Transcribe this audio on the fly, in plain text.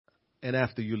and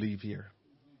after you leave here.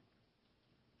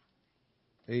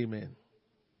 Amen.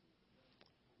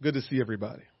 Good to see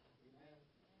everybody.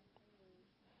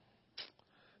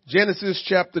 Genesis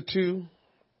chapter 2,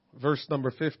 verse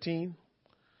number 15.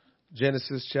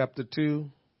 Genesis chapter 2,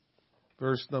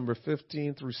 verse number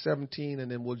 15 through 17,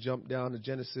 and then we'll jump down to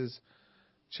Genesis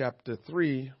chapter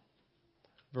 3,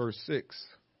 verse 6.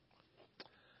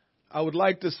 I would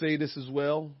like to say this as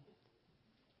well.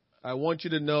 I want you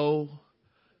to know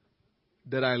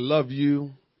that I love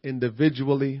you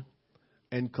individually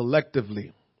and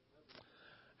collectively.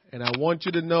 And I want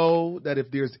you to know that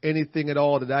if there's anything at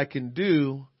all that I can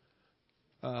do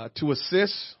to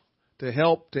assist, to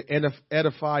help, to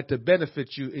edify, to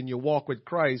benefit you in your walk with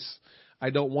Christ, I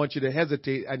don't want you to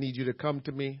hesitate. I need you to come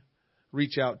to me,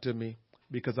 reach out to me,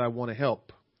 because I want to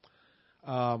help.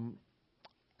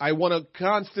 I want to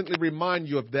constantly remind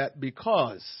you of that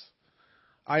because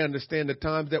I understand the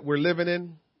times that we're living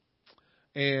in.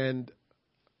 And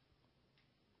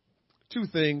two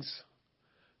things.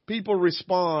 People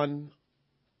respond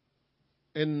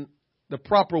in the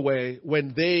proper way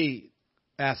when they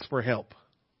ask for help,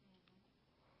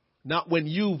 not when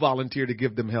you volunteer to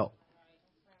give them help.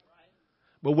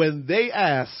 But when they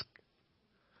ask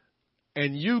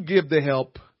and you give the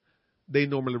help, they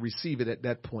normally receive it at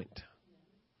that point.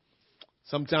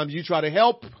 Sometimes you try to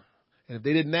help, and if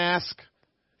they didn't ask,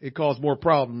 it caused more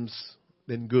problems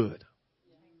than good.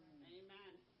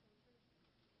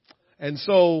 And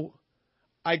so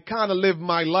I kind of live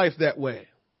my life that way.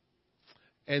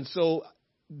 And so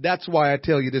that's why I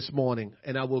tell you this morning,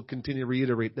 and I will continue to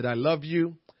reiterate that I love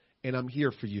you and I'm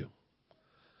here for you.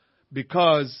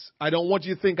 Because I don't want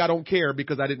you to think I don't care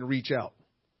because I didn't reach out.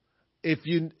 If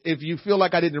you feel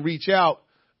like I didn't reach out,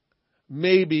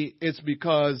 maybe it's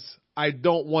because I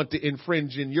don't want to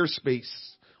infringe in your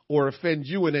space or offend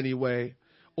you in any way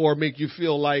or make you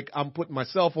feel like I'm putting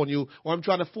myself on you or I'm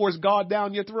trying to force God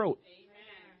down your throat.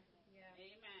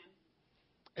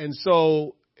 And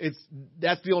so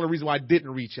that's the only reason why I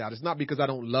didn't reach out. It's not because I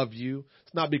don't love you.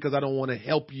 It's not because I don't want to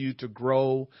help you to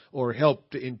grow or help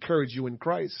to encourage you in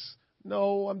Christ.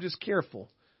 No, I'm just careful.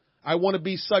 I want to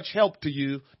be such help to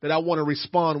you that I want to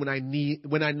respond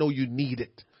when I know you need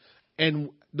it. And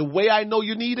the way I know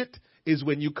you need it is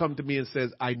when you come to me and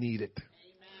says, I need it.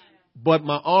 Amen. But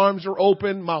my arms are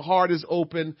open. My heart is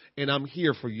open and I'm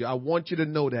here for you. I want you to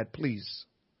know that, please.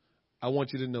 I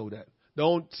want you to know that.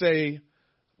 Don't say,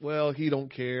 well, he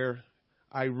don't care.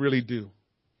 I really do.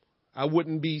 I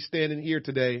wouldn't be standing here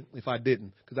today if I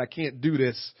didn't, because I can't do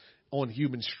this on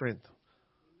human strength.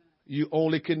 You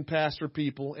only can pastor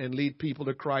people and lead people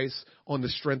to Christ on the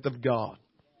strength of God,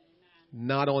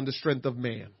 not on the strength of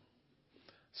man.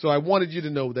 So I wanted you to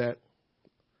know that.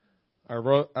 I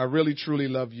really, truly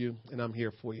love you, and I'm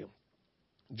here for you.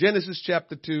 Genesis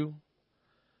chapter 2,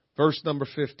 verse number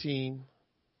 15.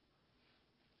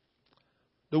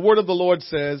 The word of the Lord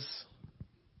says,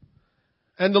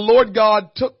 and the Lord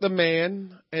God took the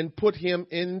man and put him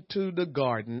into the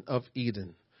Garden of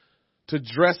Eden to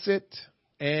dress it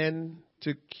and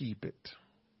to keep it.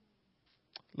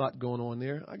 A lot going on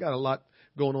there. I got a lot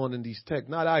going on in these texts.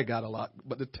 Not I got a lot,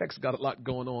 but the text got a lot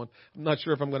going on. I'm not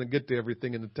sure if I'm going to get to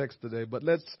everything in the text today, but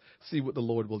let's see what the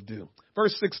Lord will do.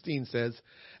 Verse 16 says,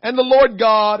 and the Lord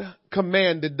God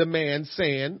commanded the man,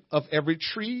 saying, of every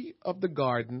tree of the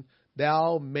garden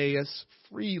thou mayest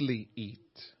freely eat.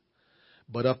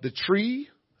 But of the tree,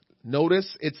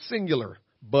 notice it's singular,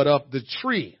 but of the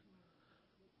tree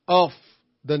of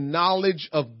the knowledge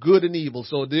of good and evil.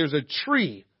 So there's a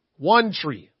tree, one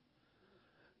tree,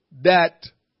 that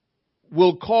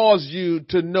will cause you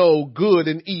to know good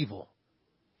and evil.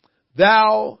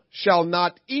 Thou shalt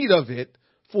not eat of it,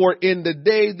 for in the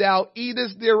day thou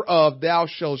eatest thereof, thou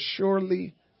shalt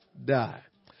surely die.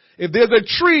 If there's a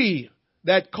tree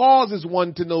that causes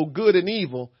one to know good and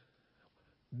evil,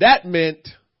 that meant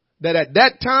that at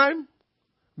that time,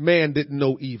 man didn't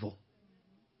know evil.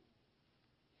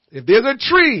 If there's a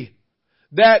tree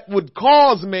that would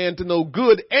cause man to know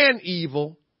good and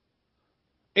evil,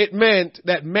 it meant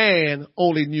that man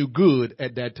only knew good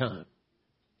at that time.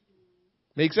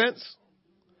 Make sense?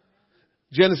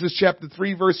 Genesis chapter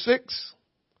 3, verse 6.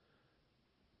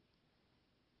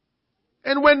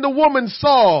 And when the woman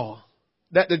saw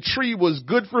that the tree was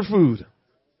good for food,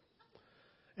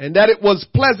 and that it was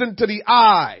pleasant to the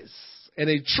eyes, and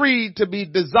a tree to be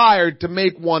desired to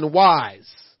make one wise,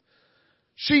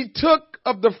 she took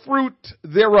of the fruit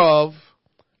thereof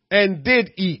and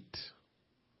did eat,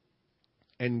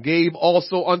 and gave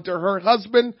also unto her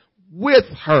husband with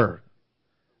her,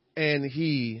 and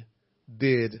he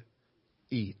did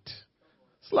eat.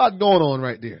 There's a lot going on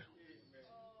right there.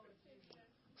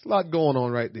 There's a lot going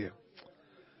on right there.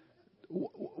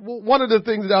 One of the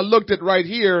things that I looked at right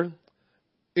here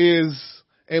is,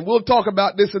 and we'll talk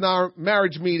about this in our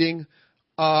marriage meeting,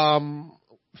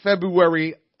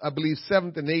 February, I believe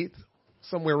 7th and 8th,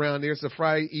 somewhere around there. It's a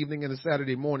Friday evening and a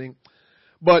Saturday morning.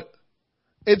 But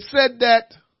it said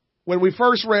that when we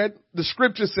first read, the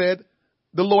scripture said,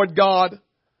 the Lord God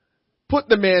put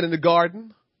the man in the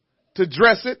garden to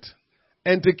dress it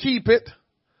and to keep it.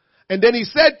 And then he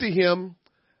said to him,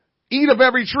 eat of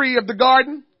every tree of the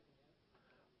garden,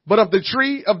 but of the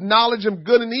tree of knowledge of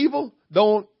good and evil,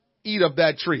 don't eat of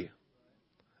that tree.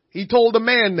 He told the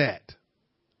man that.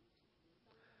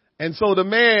 And so the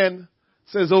man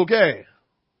says, okay.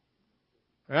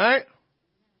 Right?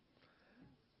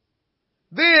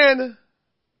 Then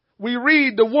we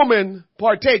read the woman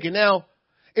partaking. Now,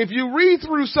 if you read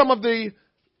through some of the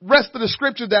rest of the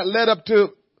scripture that led up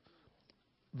to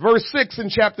verse 6 in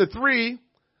chapter 3,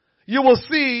 you will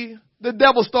see the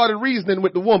devil started reasoning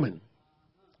with the woman.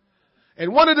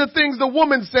 And one of the things the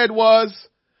woman said was,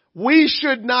 we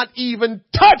should not even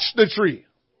touch the tree.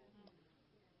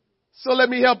 So let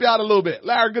me help you out a little bit.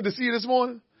 Larry, good to see you this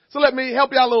morning. So let me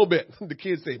help you out a little bit. The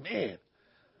kids say, man,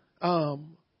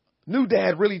 new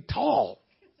dad really tall.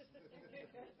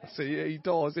 I said, yeah, he's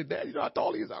tall. I said, Dad, you know how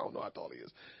tall he is? I don't know how tall he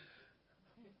is.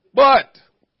 But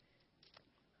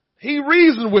he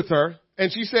reasoned with her,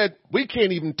 and she said, we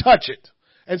can't even touch it.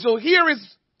 And so here is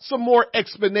some more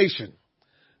explanation.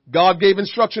 God gave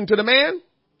instruction to the man.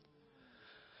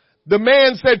 The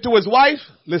man said to his wife,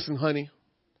 listen, honey,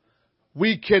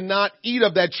 we cannot eat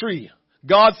of that tree.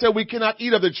 God said we cannot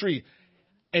eat of the tree.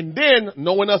 And then,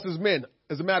 knowing us as men,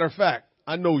 as a matter of fact,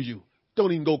 I know you.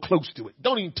 Don't even go close to it.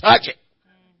 Don't even touch it.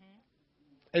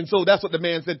 And so that's what the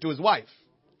man said to his wife.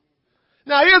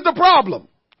 Now here's the problem.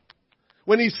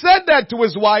 When he said that to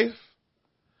his wife,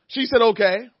 she said,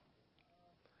 okay.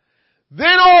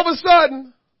 Then all of a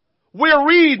sudden, we're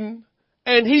reading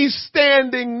and he's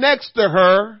standing next to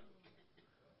her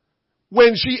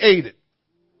when she ate it.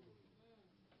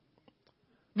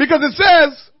 Because it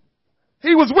says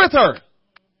he was with her.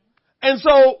 And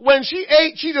so when she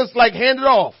ate, she just like handed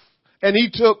off. And he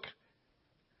took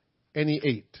and he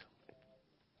ate.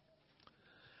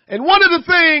 And one of the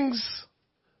things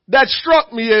that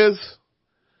struck me is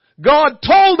God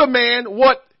told the man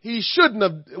what he should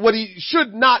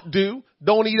not do.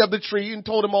 Don't eat of the tree, and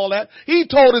told him all that. He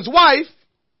told his wife,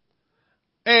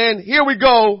 and here we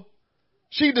go.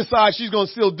 She decides she's going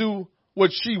to still do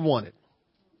what she wanted.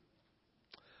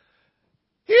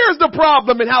 Here's the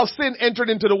problem in how sin entered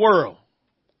into the world.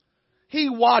 He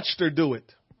watched her do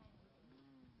it.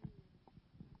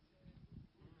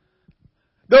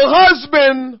 The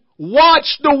husband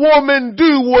watched the woman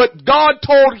do what God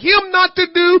told him not to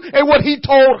do and what he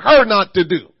told her not to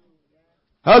do.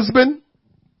 Husband,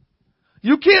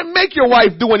 you can't make your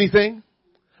wife do anything,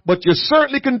 but you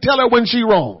certainly can tell her when she's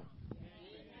wrong.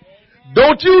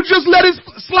 Don't you just let it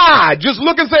slide. Just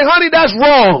look and say, honey, that's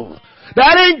wrong.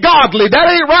 That ain't godly.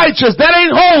 That ain't righteous. That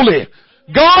ain't holy.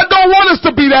 God don't want us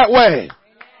to be that way.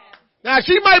 Now,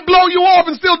 she might blow you off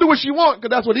and still do what she wants,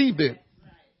 because that's what Eve did.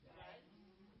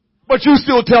 But you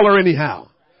still tell her anyhow.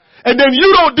 And then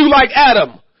you don't do like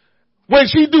Adam. When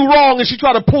she do wrong and she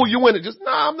try to pull you in it, just,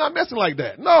 nah, I'm not messing like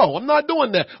that. No, I'm not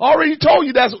doing that. I already told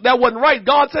you that wasn't right.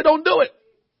 God said don't do it.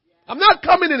 I'm not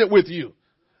coming in it with you.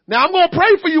 Now I'm going to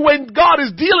pray for you when God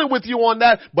is dealing with you on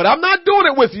that, but I'm not doing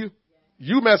it with you.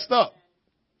 You messed up.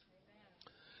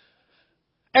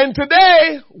 And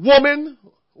today, woman,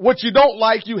 what you don't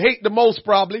like, you hate the most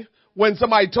probably. When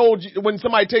somebody tell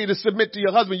you to submit to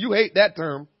your husband, you hate that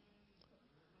term.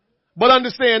 But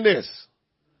understand this.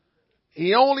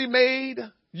 He only made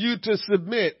you to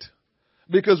submit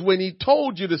because when he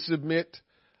told you to submit,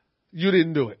 you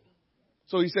didn't do it.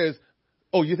 So he says,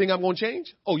 oh, you think I'm going to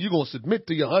change? Oh, you're going to submit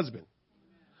to your husband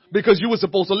because you were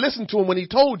supposed to listen to him when he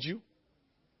told you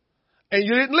and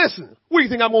you didn't listen. What do you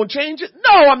think I'm going to change it?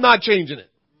 No, I'm not changing it.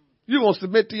 You're going to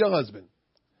submit to your husband.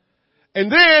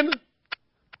 And then,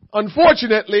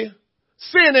 unfortunately,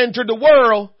 sin entered the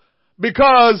world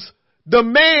because the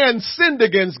man sinned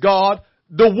against God.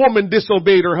 The woman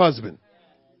disobeyed her husband.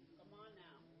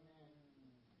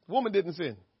 The woman didn't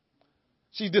sin.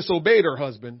 She disobeyed her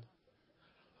husband.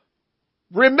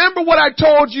 Remember what I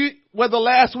told you, whether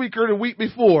last week or the week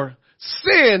before.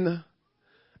 Sin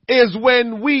is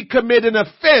when we commit an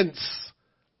offense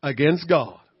against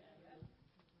God.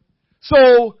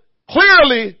 So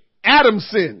clearly Adam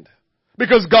sinned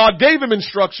because God gave him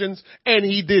instructions and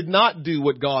he did not do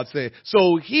what God said.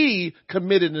 So he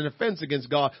committed an offense against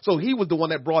God. So he was the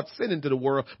one that brought sin into the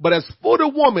world. But as for the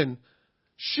woman,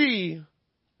 she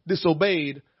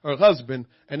disobeyed or husband.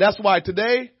 And that's why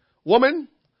today, woman,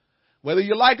 whether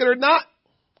you like it or not,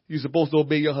 you're supposed to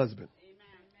obey your husband.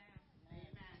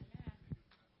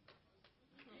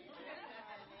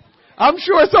 I'm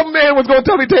sure some man was going to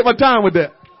tell me to take my time with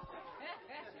that.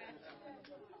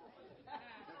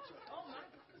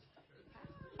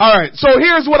 All right, so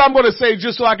here's what I'm going to say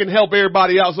just so I can help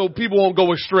everybody out so people won't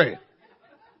go astray.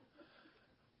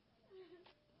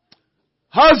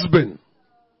 Husband,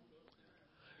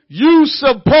 you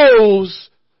supposed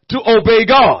to obey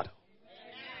God.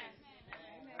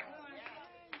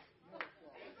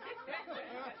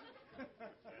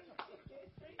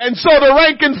 And so the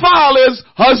rank and file is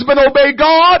husband obey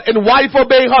God and wife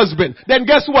obey husband. Then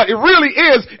guess what? It really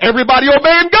is everybody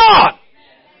obeying God.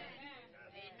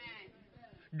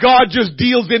 God just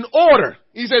deals in order.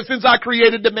 He says, since I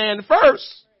created the man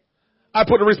first, I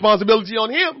put the responsibility on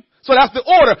him. So that's the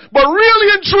order. But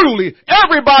really and truly,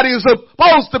 everybody is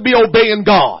supposed to be obeying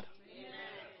God.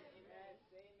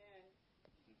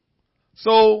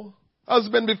 So,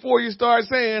 husband, before you start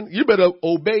saying, you better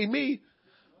obey me,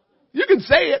 you can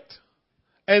say it.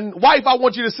 And wife, I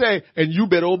want you to say, and you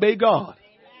better obey God.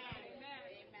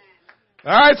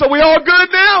 All right, so we all good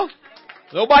now?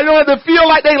 Nobody don't have to feel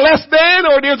like they less than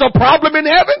or there's a problem in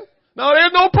heaven? No,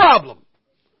 there's no problem.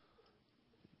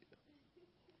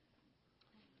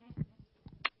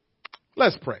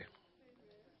 Let's pray.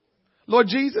 Lord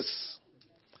Jesus,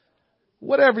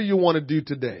 whatever you want to do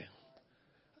today,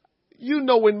 you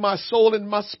know in my soul and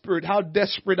my spirit how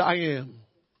desperate I am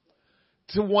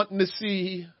to wanting to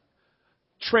see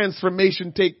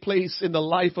transformation take place in the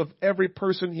life of every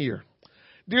person here.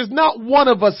 There's not one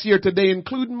of us here today,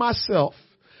 including myself,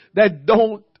 that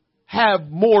don't have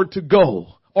more to go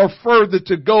or further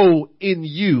to go in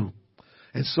you.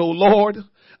 And so, Lord,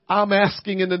 I'm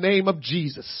asking in the name of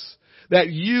Jesus that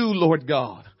you, Lord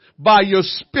God, by your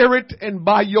Spirit and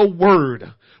by your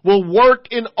word, will work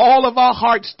in all of our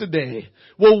hearts today,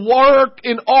 will work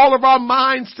in all of our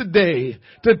minds today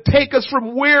to take us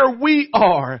from where we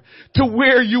are to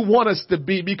where you want us to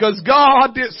be. Because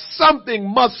God, something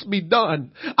must be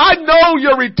done. I know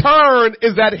your return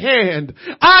is at hand.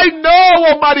 I know,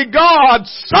 Almighty God,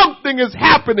 something is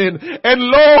happening. And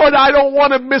Lord, I don't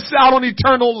want to miss out on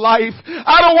eternal life.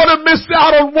 I don't want to miss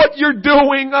out on what you're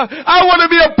doing. I want to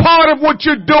be a part of what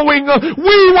you're doing.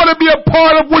 We want to be a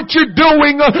part of what you're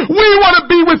doing. We want to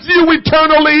be with you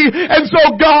eternally. And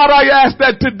so God, I ask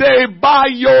that today by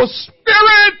your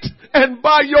Spirit and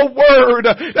by your word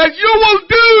that you will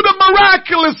do the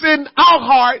miraculous in our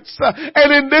hearts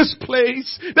and in this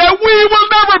place, that we will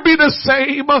never be the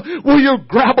same. Will you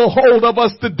grab a hold of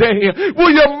us today?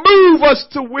 Will you move us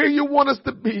to where you want us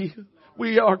to be?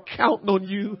 We are counting on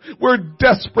you. We're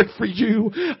desperate for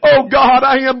you. Oh God,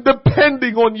 I am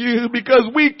depending on you because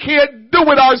we can't do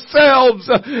it ourselves.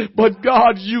 But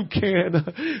God, you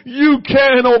can. You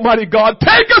can, Almighty God.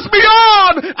 Take us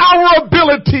beyond our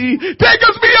ability. Take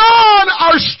us beyond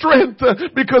our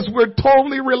strength because we're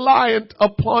totally reliant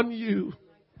upon you.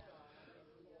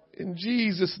 In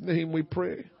Jesus' name we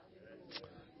pray.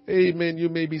 Amen. You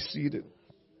may be seated.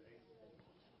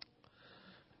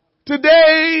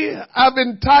 Today, I've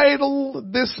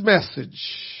entitled this message,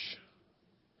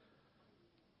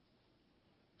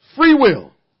 Free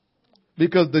Will,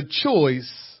 because the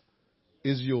choice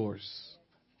is yours.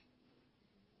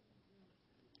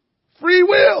 Free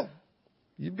will.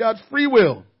 You've got free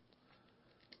will.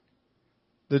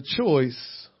 The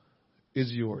choice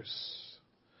is yours.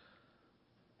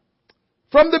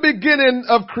 From the beginning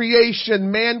of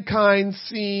creation, mankind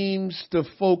seems to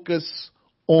focus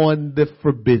on the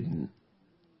forbidden.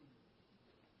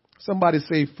 Somebody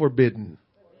say forbidden.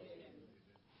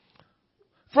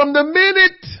 From the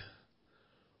minute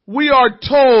we are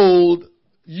told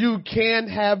you can't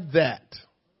have that,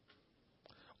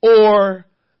 or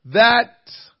that's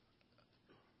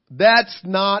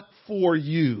not for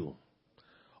you,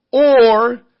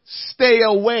 or stay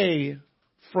away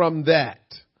from that,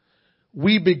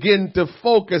 we begin to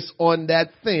focus on that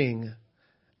thing.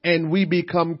 And we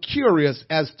become curious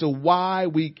as to why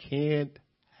we can't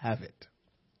have it.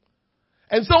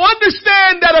 And so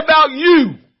understand that about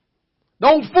you.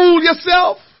 Don't fool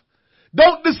yourself.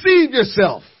 Don't deceive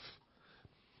yourself.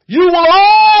 You will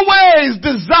always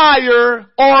desire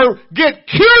or get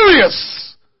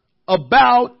curious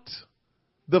about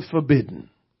the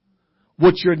forbidden.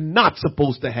 What you're not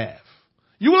supposed to have.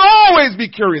 You will always be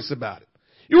curious about it.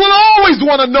 You will always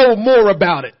want to know more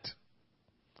about it.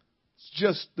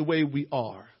 Just the way we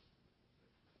are.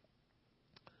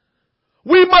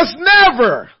 We must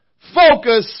never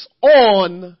focus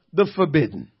on the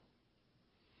forbidden.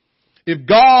 If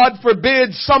God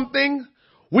forbids something,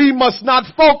 we must not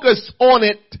focus on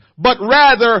it, but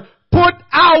rather put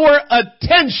our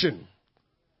attention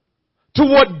to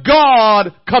what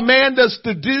God commands us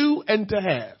to do and to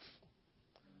have.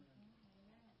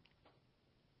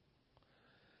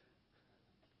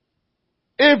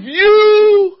 If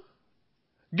you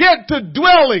get to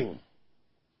dwelling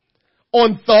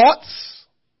on thoughts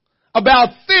about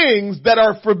things that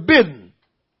are forbidden,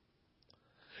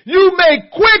 you may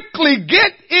quickly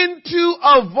get into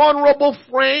a vulnerable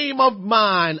frame of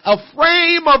mind, a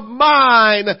frame of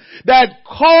mind that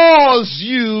causes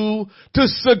you to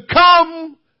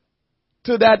succumb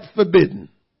to that forbidden.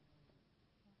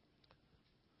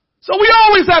 So we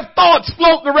always have thoughts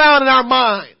floating around in our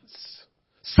minds.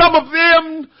 Some of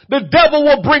them the devil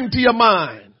will bring to your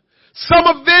mind. Some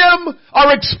of them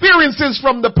are experiences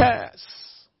from the past.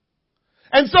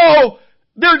 And so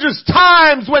there are just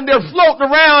times when they're floating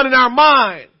around in our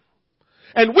mind.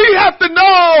 And we have to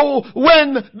know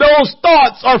when those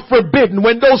thoughts are forbidden,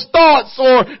 when those thoughts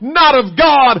are not of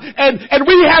God. And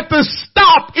we have to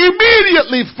stop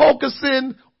immediately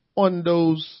focusing on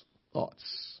those thoughts.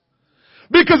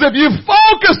 Because if you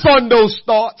focus on those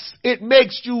thoughts, it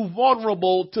makes you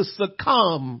vulnerable to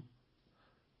succumb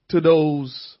to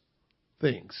those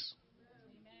things.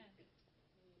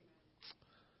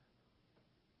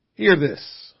 Hear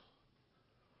this.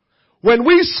 When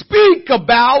we speak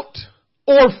about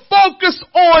or focus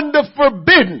on the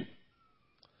forbidden,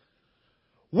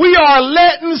 we are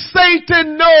letting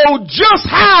Satan know just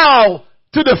how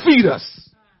to defeat us.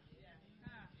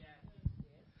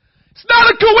 It's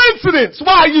not a coincidence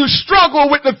why you struggle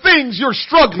with the things you're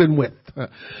struggling with.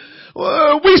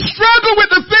 We struggle with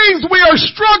the things we are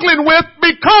struggling with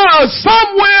because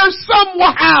somewhere,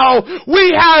 somehow,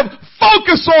 we have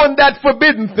focus on that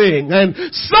forbidden thing. And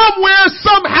somewhere,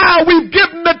 somehow, we've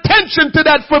given attention to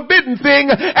that forbidden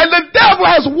thing, and the devil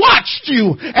has watched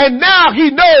you, and now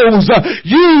he knows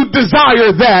you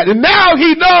desire that, and now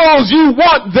he knows you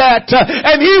want that,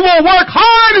 and he will work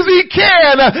hard as he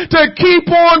can to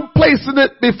keep on placing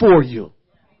it before you.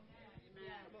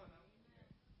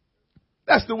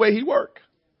 That's the way he works.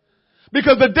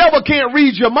 Because the devil can't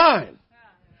read your mind.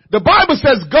 The Bible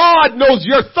says God knows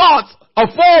your thoughts are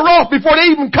far off before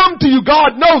they even come to you.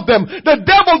 God knows them. The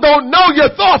devil don't know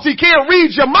your thoughts. He can't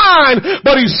read your mind,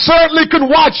 but he certainly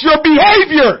can watch your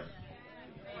behavior.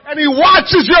 And he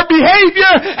watches your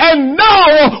behavior and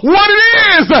know what it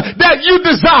is that you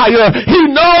desire.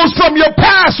 He knows from your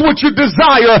past what you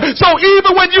desire. So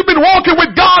even when you've been walking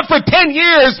with God for 10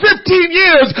 years, 15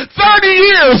 years, 30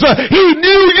 years, he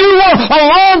knew you a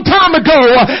long time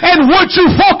ago and what you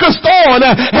focused on,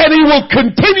 and he will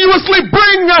continuously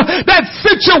bring that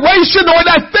situation or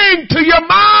that thing to your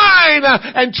mind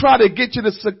and try to get you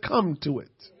to succumb to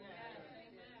it.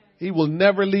 He will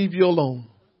never leave you alone.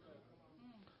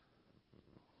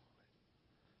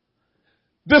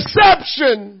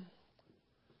 Deception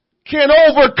can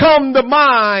overcome the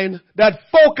mind that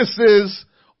focuses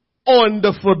on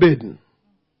the forbidden.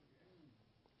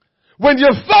 When you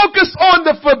focus on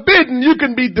the forbidden, you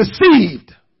can be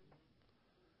deceived.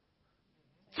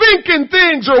 Thinking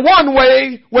things are one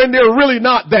way when they're really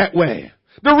not that way.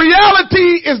 The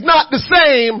reality is not the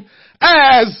same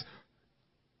as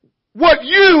what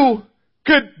you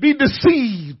could be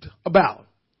deceived about.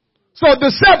 So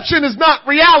deception is not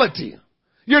reality.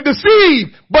 You're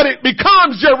deceived, but it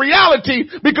becomes your reality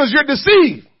because you're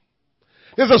deceived.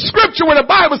 There's a scripture where the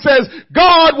Bible says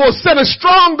God will send a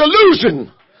strong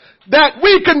delusion that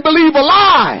we can believe a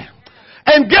lie.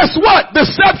 And guess what?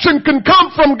 Deception can come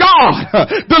from God.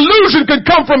 Delusion can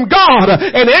come from God.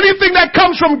 And anything that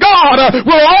comes from God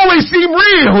will always seem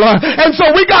real. And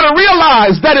so we got to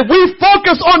realize that if we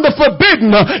focus on the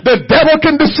forbidden, the devil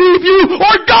can deceive you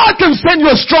or God can send you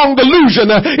a strong delusion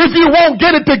if you won't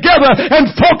get it together and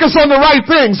focus on the right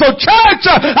thing. So church,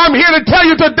 I'm here to tell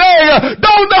you today,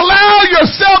 don't allow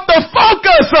yourself to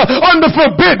focus on the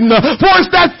forbidden. For it's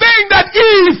that thing that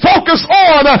Eve focused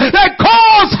on that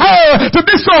caused her to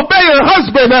disobey her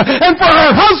husband and for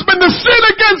her husband to sin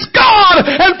against God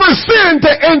and for sin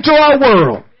to enter our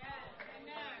world.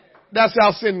 That's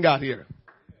how sin got here.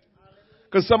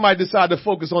 Because somebody decided to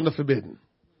focus on the forbidden.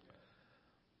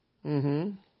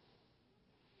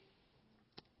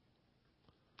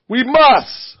 We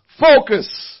must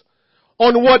focus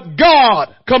on what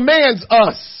God commands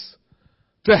us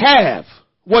to have,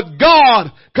 what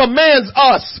God commands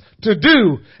us to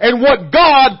do, and what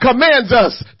God commands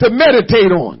us to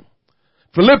meditate on.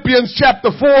 Philippians chapter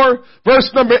 4, verse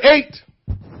number 8.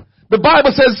 The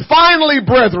Bible says, finally,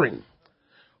 brethren,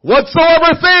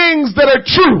 whatsoever things that are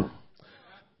true,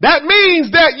 That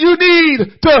means that you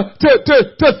need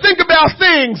to think about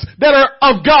things that are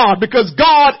of God, because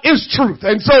God is truth.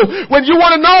 And so when you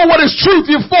want to know what is truth,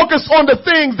 you focus on the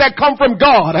things that come from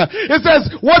God. It says,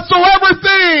 whatsoever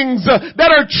things that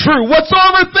are true,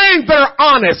 whatsoever things that are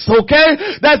honest,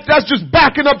 okay? That's just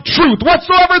backing up truth.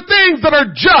 Whatsoever things that are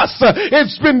just,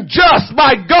 it's been just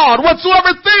by God.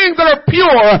 Whatsoever things that are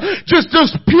pure, just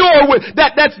pure,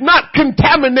 that's not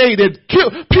contaminated.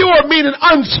 Pure meaning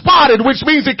unspotted, which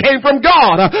means it came from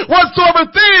God. Whatsoever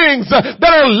things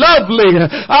that are lovely,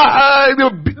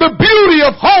 the beauty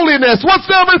of holiness,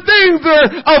 whatsoever things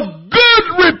that are of good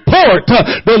report,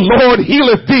 the Lord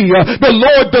healeth thee, the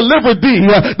Lord deliver thee,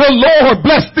 the Lord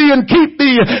bless thee and keep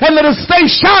thee, and let his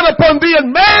face shine upon thee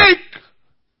and make.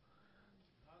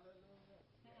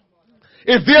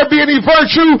 If there be any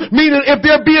virtue, meaning if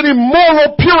there be any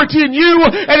moral purity in you,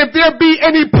 and if there be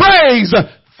any praise,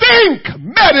 think,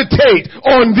 meditate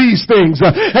on these things.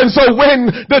 And so when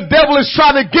the devil is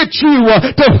trying to get you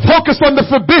to focus on the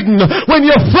forbidden, when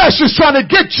your flesh is trying to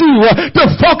get you to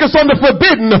focus on the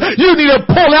forbidden, you need to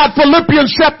pull out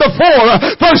Philippians chapter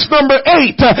 4, verse number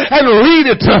 8, and read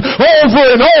it over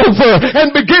and over, and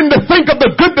begin to think of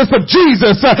the goodness of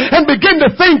Jesus, and begin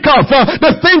to think of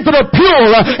the things that are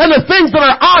pure, and the things that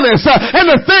are honest, and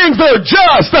the things that are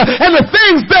just, and the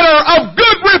things that are of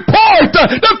good report,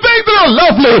 the things that are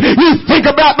lovely. You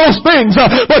think about those things.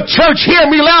 But church, hear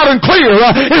me loud and clear.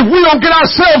 If we don't get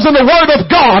ourselves in the Word of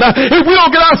God, if we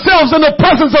don't get ourselves in the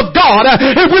presence of God,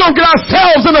 if we don't get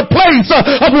ourselves in a place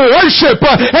of worship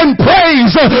and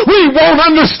praise, we won't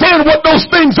understand what those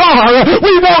things are.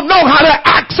 We won't know how to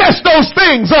access those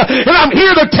things. And I'm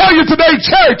here to tell you today,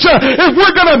 church, if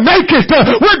we're going to make it,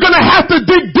 we're going to have to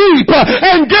dig deep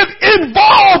and get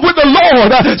involved with the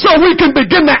Lord so we can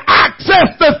begin to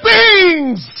access the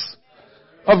things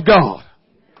of God.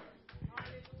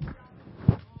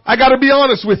 I got to be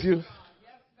honest with you.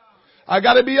 I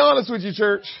got to be honest with you,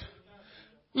 church.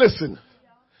 Listen,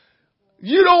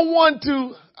 you don't want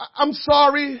to, I'm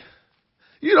sorry,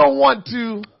 you don't want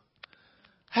to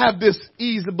have this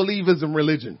easy believism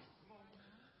religion.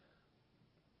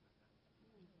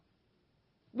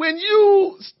 When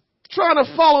you trying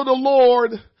to follow the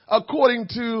Lord according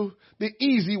to the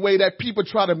easy way that people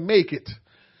try to make it,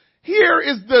 here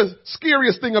is the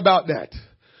scariest thing about that.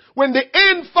 When the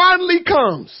end finally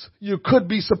comes, you could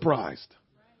be surprised.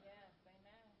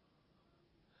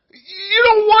 You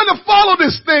don't want to follow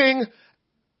this thing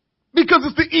because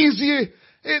it's the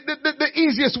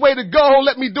easiest way to go.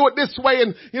 Let me do it this way.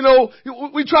 And,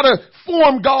 we try to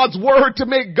form God's word to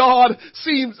make God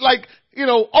seem like,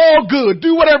 all good.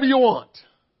 Do whatever you want.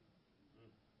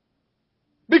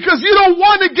 Because you don't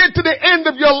want to get to the end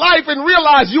of your life and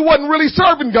realize you wasn't really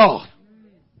serving God.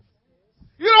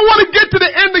 You don't want to get to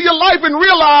the end of your life and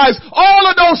realize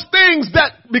all of those things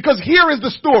because here is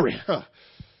the story.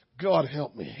 God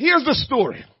help me. Here's the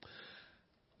story.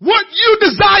 What you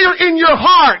desire in your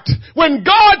heart, when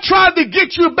God tried to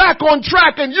get you back on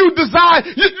track and you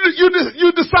decide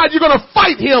you're going to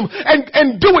fight him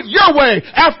and do it your way,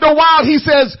 after a while he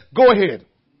says, go ahead.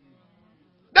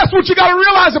 That's what you got to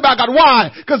realize about God.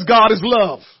 Why? Because God is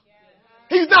love.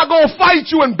 He's not going to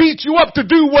fight you and beat you up to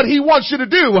do what he wants you to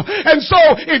do. And so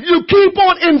if you keep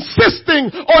on insisting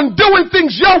on doing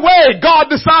things your way, God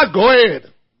decides, go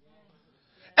ahead.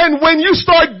 And when you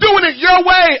start doing it your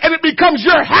way and it becomes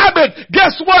your habit,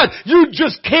 guess what? You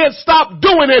just can't stop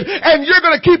doing it. And you're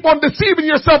going to keep on deceiving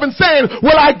yourself and saying,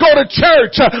 well, I go to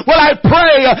church, well, I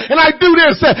pray, and I do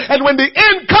this. And when the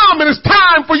end comes and it's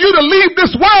time for you to leave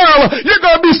this world, you're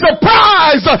going to be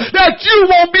surprised that you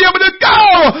won't be able to go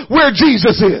where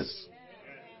Jesus is.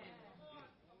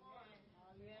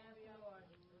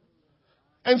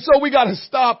 And so we got to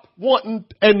stop wanting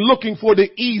and looking for the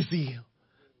easy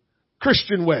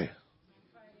Christian way.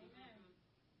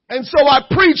 And so I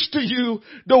preach to you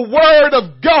the word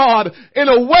of God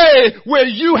in a way where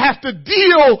you have to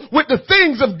deal with the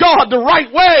things of God the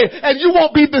right way, and you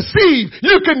won't be deceived.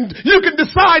 You can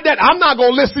decide that I'm not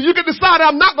going to listen. You can decide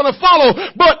I'm not going to follow,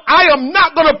 but I am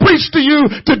not going to preach to you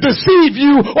to deceive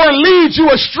you or lead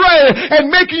you astray and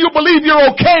making you believe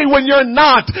you're okay when you're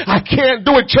not. I can't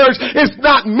do it, church. It's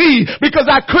not me,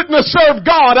 because I couldn't have served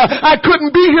God. I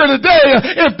couldn't be here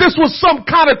today if this was some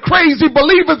kind of crazy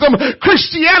believism,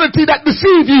 Christianity that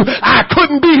deceive you. I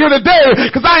couldn't be here today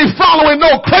because I ain't following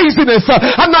no craziness.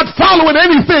 I'm not following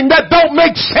anything that don't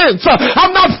make sense. I'm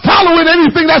not following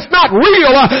anything that's not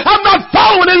real. I'm not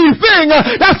following anything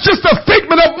that's just a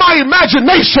figment of my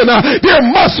imagination. There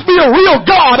must be a real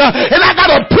God, and I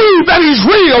gotta prove that he's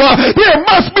real. There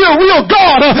must be a real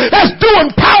God that's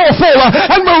doing powerful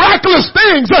and miraculous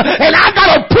things, and I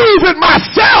gotta prove it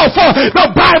myself. The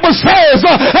Bible says,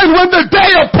 and when the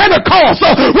day of Pentecost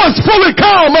was fully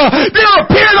come, there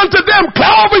appeared unto them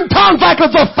cloven tongues like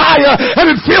as of fire, and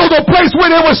it filled the place where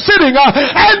they were sitting.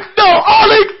 And the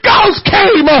Holy Ghost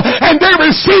came, and they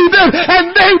received it,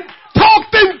 and they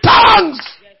talked in tongues.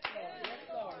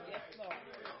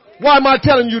 Why am I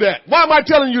telling you that? Why am I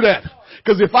telling you that?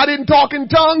 Because if I didn't talk in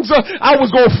tongues, I was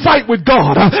going to fight with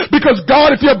God. Because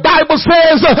God, if your Bible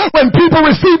says when people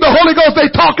receive the Holy Ghost, they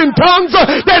talk in tongues,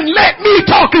 then let me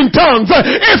talk in tongues.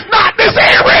 If not, this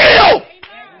ain't real.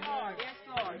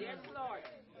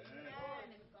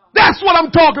 That's what I'm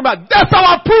talking about. That's how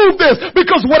I prove this.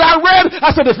 Because what I read,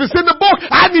 I said, if it's in the book,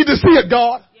 I need to see it,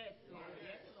 God.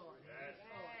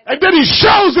 And then he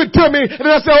shows it to me, and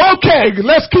I say, okay,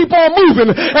 let's keep on moving.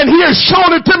 And he has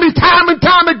shown it to me time and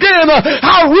time again,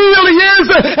 how real he is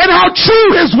and how true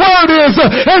his word is.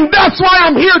 And that's why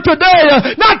I'm here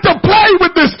today, not to play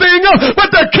with this thing, but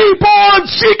to keep on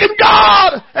seeking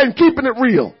God and keeping it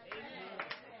real.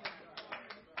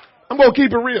 I'm going to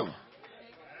keep it real.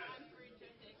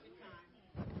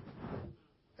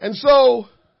 And so,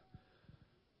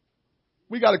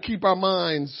 we got to keep our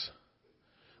minds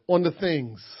on the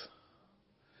things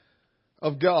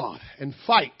of God and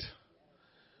fight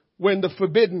when the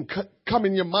forbidden come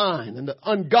in your mind and the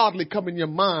ungodly come in your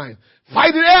mind.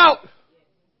 Fight it out.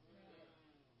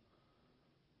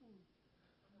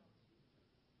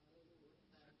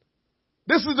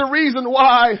 This is the reason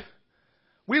why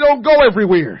we don't go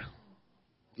everywhere.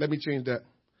 Let me change that.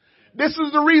 This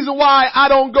is the reason why I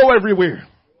don't go everywhere.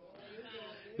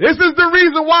 This is the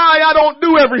reason why I don't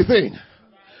do everything.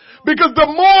 Because the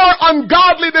more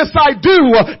ungodliness I do,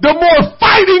 the more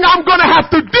fighting I'm going to have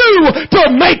to do to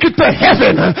make it to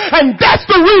heaven. And that's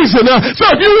the reason. So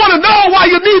if you want to know why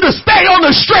you need to stay on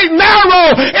the straight and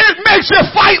narrow, it makes you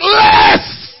fight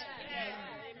less.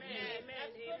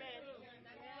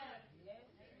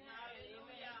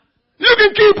 You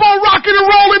can keep on rocking and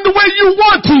rolling the way you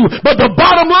want to, but the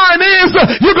bottom line is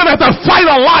you're going to have to fight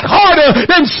a lot harder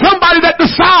than somebody that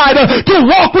decide to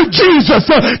walk with Jesus,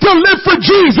 to live for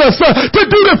Jesus, to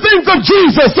do the things of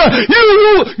Jesus.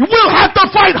 You will have to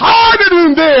fight harder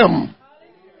than them.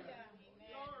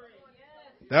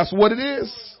 That's what it is.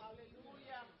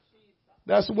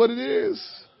 That's what it is.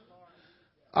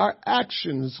 Our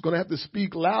actions are going to have to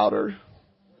speak louder.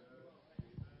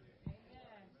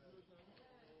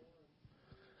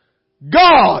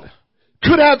 God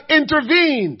could have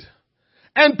intervened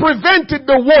and prevented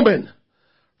the woman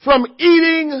from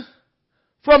eating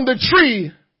from the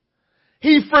tree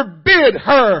he forbid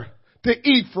her to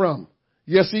eat from.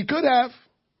 Yes, he could have,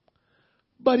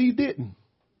 but he didn't.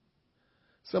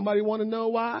 Somebody want to know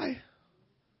why?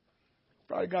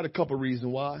 Probably got a couple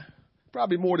reasons why.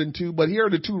 Probably more than two, but here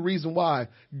are the two reasons why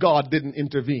God didn't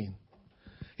intervene.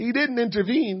 He didn't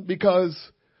intervene because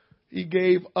he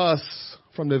gave us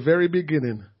from the very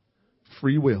beginning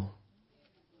free will.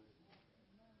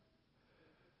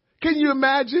 Can you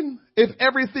imagine if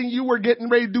everything you were getting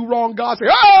ready to do wrong, God said,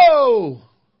 oh,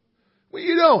 what are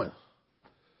you doing?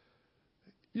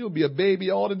 You'll be a baby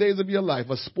all the days of your life,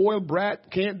 a spoiled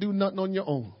brat, can't do nothing on your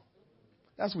own.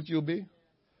 That's what you'll be.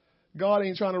 God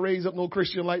ain't trying to raise up no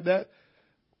Christian like that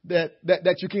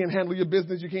you can't handle your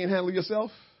business, you can't handle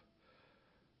yourself.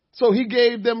 So he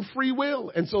gave them free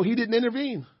will, and so he didn't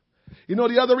intervene. You know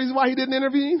the other reason why he didn't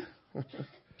intervene?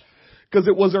 Because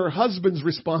it was her husband's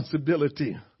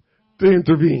responsibility to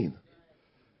intervene.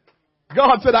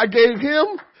 God said, I gave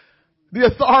him the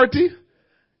authority.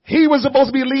 He was supposed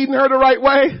to be leading her the right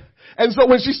way. And so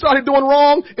when she started doing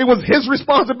wrong, it was his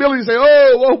responsibility to say,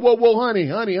 oh, whoa,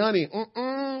 honey.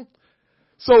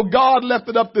 So God left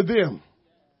it up to them.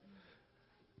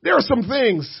 There are some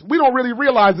things, we don't really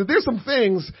realize that there's some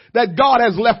things that God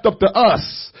has left up to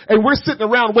us. And we're sitting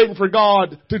around waiting for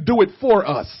God to do it for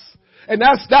us. And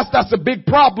that's a big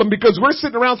problem because we're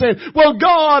sitting around saying, well,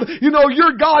 God,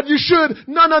 you're God, you should.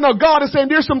 No. God is saying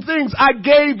there's some things I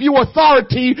gave you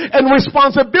authority and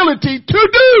responsibility to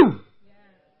do.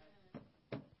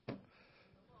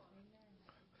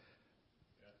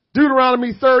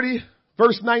 Deuteronomy 30,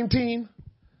 verse 19.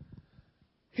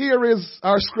 Here is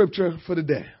our scripture for the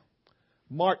day.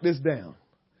 Mark this down.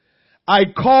 I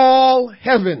call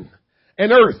heaven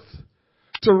and earth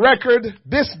to record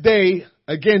this day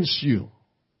against you,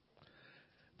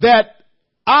 that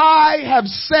I have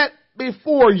set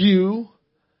before you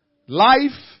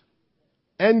life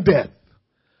and death,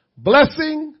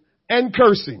 blessing and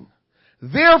cursing.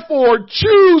 Therefore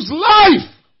choose life,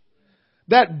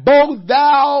 that both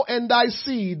thou and thy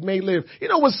seed may live. You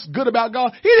know what's good about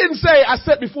God? He didn't say, I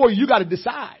set before you, you got to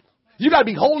decide. You got to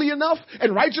be holy enough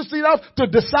and righteous enough to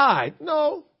decide.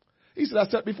 No. He said, I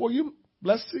set before you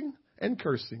blessing and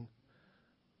cursing,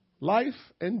 life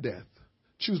and death.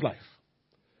 Choose life.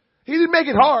 He didn't make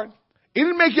it hard. He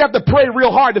didn't make you have to pray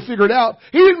real hard to figure it out.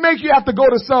 He didn't make you have to go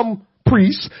to some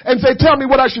priest and say, tell me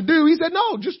what I should do. He said,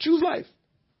 no, just choose life.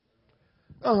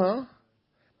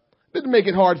 Didn't make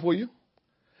it hard for you.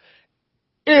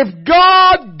 If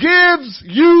God gives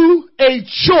you a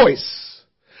choice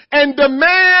and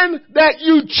demand that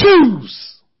you choose,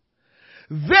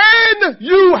 then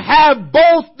you have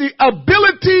both the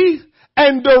ability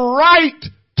and the right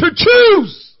to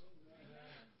choose.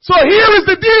 So here is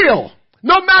the deal.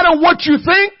 No matter what you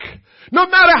think, no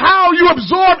matter how you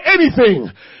absorb anything,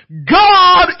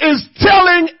 God is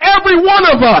telling every one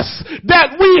of us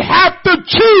that we have to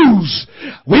choose.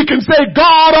 We can say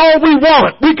God all we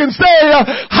want. We can say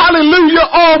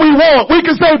hallelujah all we want. We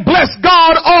can say bless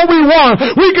God all we want.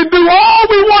 We can do all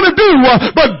we want to do.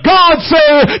 But God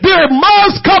said there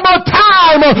must come a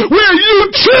time where you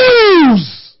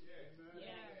choose.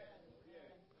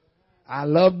 I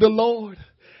love the Lord.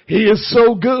 He is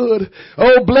so good.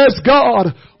 Oh, bless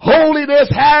God.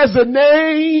 Holiness has a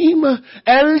name, and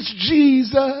it's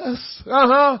Jesus.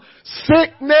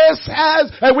 Sickness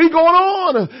has, and we going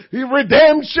on.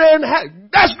 Redemption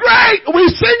that's great. We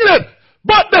singing it.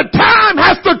 But the time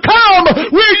has to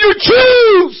come where you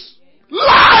choose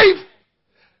life,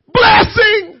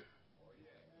 blessing.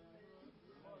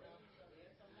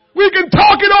 We can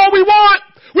talk it all we want.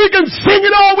 We can sing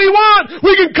it all we want.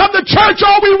 We can come to church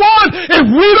all we want. If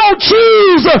we don't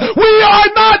choose, we are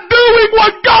not doing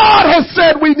what God has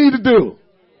said we need to do.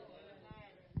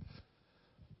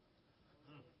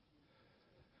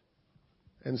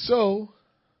 And so,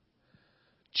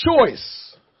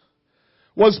 choice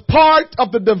was part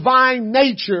of the divine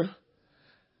nature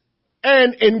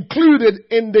and included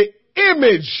in the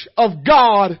image of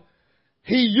God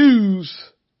He used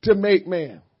to make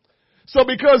man. So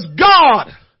because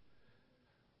God,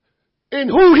 in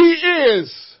who He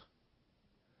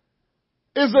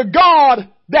is a God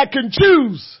that can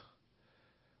choose.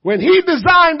 When He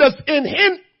designed us in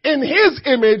His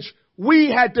image,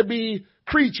 we had to be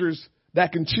creatures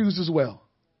that can choose as well.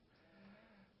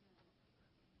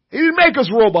 He didn't make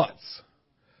us robots.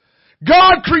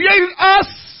 God created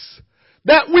us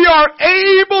that we are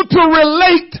able to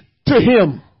relate to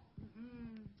Him.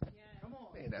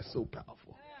 Man, that's so powerful.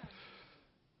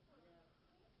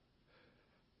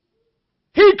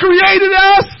 He created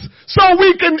us so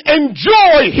we can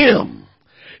enjoy Him.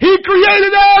 He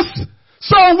created us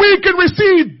so we can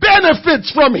receive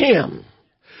benefits from Him.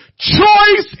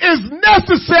 Choice is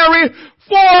necessary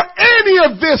for any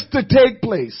of this to take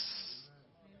place.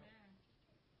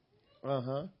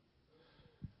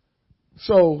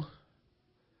 So,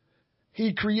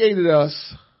 He created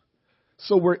us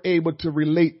so we're able to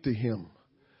relate to Him.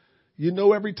 You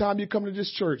know, every time you come to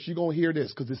this church, you're going to hear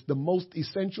this because it's the most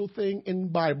essential thing in the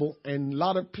Bible and a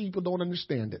lot of people don't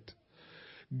understand it.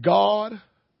 God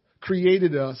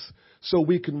created us so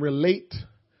we can relate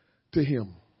to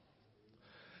Him.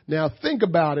 Now think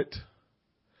about it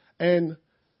and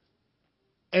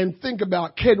think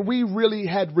about, can we really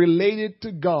have related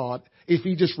to God if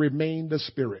He just remained a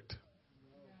spirit?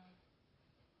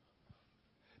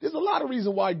 There's a lot of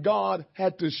reasons why God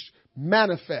had to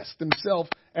manifest Himself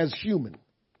as human.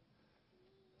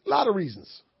 A lot of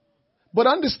reasons. But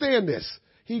understand this.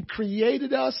 He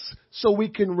created us so we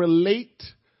can relate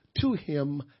to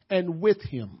Him and with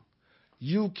Him.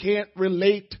 You can't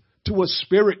relate to a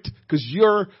spirit because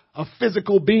you're a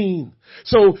physical being.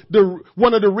 So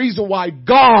one of the reasons why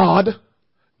God,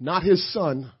 not His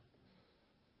Son,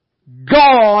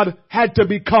 God had to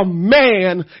become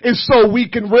man is so we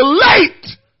can relate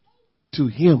to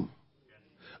Him.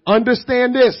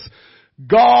 Understand this.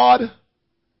 God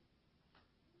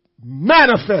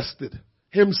manifested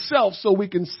Himself so we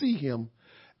can see Him.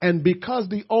 And because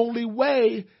the only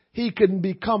way He can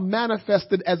become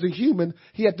manifested as a human,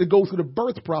 He had to go through the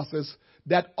birth process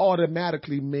that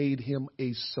automatically made Him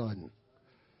a son.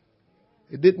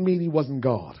 It didn't mean He wasn't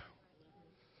God.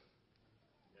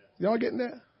 Y'all getting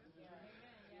that?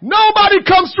 Nobody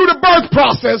comes through the birth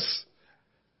process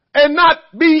and not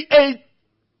be a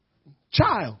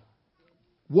child,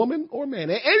 woman or man,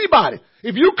 anybody.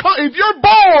 If you're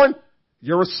born,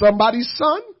 you're somebody's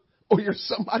son or you're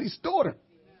somebody's daughter.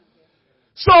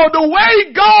 So the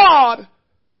way God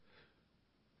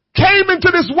came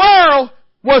into this world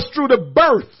was through the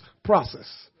birth process.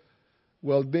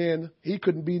 Well, then He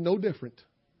couldn't be no different.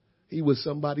 He was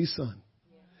somebody's son.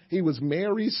 He was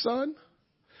Mary's son.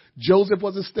 Joseph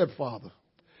was his stepfather.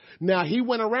 Now, he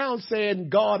went around saying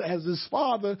God as his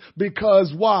father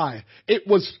because why? It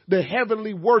was the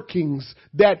heavenly workings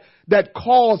that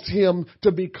caused him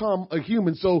to become a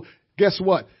human. So guess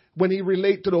what? When he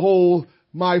relate to the whole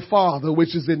my father,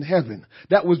 which is in heaven,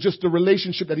 that was just the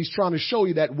relationship that he's trying to show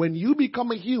you, that when you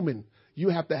become a human, you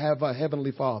have to have a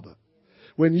heavenly father.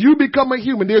 When you become a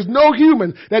human, there's no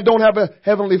human that don't have a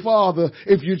heavenly father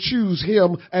if you choose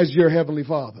him as your heavenly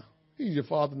father. He's your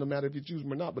father no matter if you choose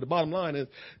him or not. But the bottom line is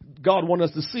God wants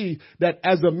us to see that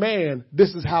as a man,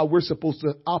 this is how we're supposed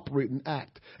to operate and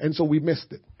act. And so we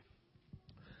missed it.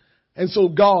 And so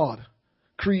God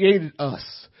created us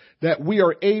that we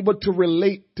are able to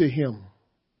relate to him.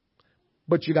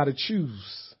 But you got to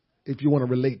choose if you want to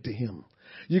relate to him.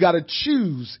 You got to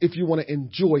choose if you want to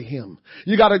enjoy him.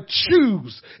 You got to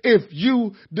choose if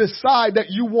you decide that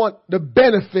you want the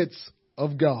benefits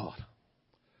of God.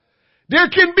 There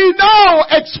can be no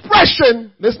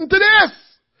expression, listen to this,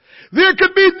 there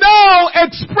can be no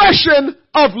expression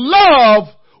of love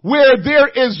where there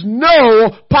is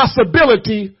no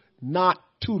possibility not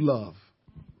to love.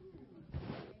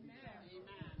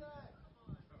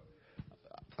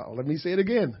 Oh, let me say it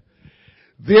again.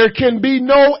 There can be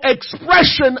no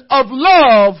expression of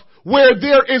love where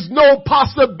there is no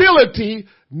possibility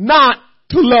not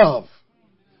to love.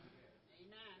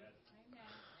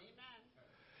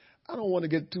 I don't want to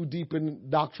get too deep in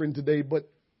doctrine today, but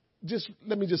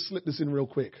let me slip this in real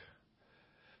quick.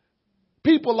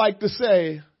 People like to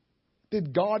say,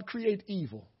 did God create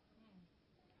evil?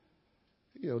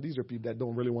 You know, these are people that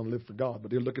don't really want to live for God,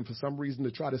 but they're looking for some reason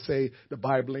to try to say the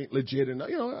Bible ain't legit and,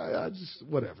 you know, I just,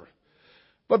 whatever.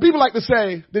 But people like to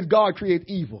say, did God create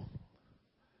evil?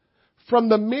 From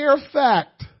the mere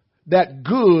fact that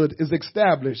good is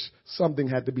established, something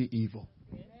had to be evil.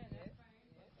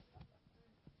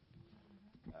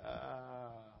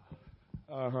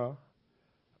 For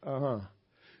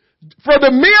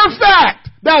the mere fact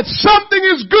that something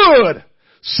is good,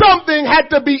 something had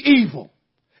to be evil.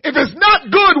 If it's not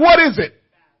good, what is it?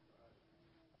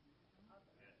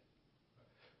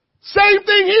 Same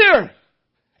thing here.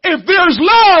 If there's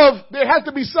love, there has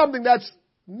to be something that's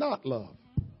not love.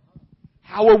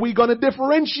 How are we going to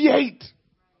differentiate?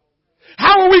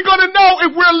 How are we going to know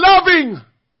if we're loving?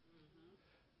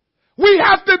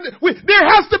 There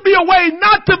has to be a way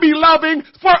not to be loving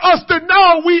for us to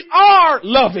know we are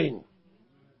loving.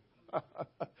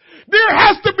 There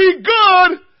has to be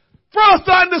good for us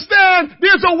to understand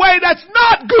there's a way that's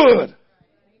not good.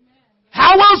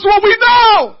 How else will we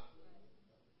know?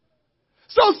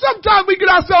 So sometimes we get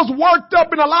ourselves worked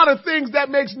up in a lot of things that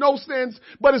makes no sense,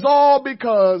 but it's all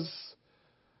because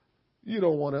you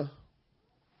don't want to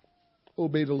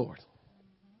obey the Lord.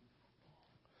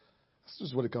 That's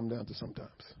just what it comes down to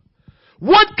sometimes.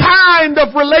 What kind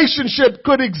of relationship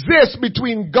could exist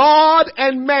between God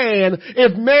and man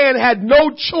if man had no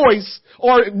choice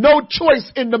or no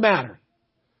choice in the matter?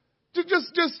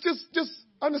 Just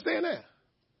understand that.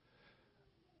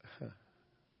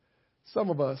 Some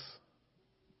of us,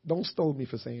 don't stone me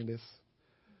for saying this,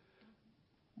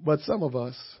 but some of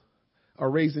us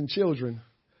are raising children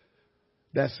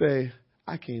that say,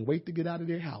 I can't wait to get out of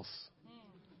their house.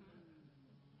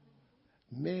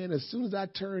 Man, as soon as I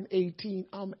turn 18,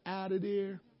 I'm out of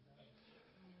there.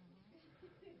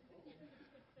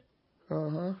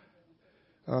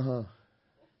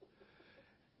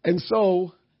 And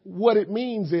so what it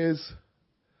means is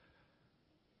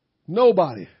none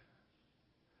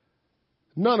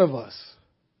of us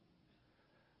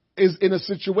is in a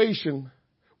situation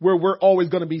where we're always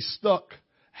going to be stuck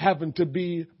having to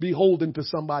be beholden to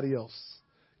somebody else.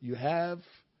 You have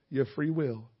your free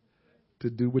will to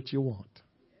do what you want.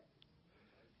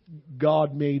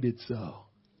 God made it so.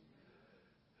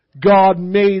 God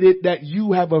made it that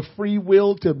you have a free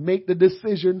will to make the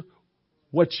decision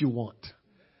what you want.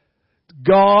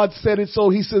 God said it so.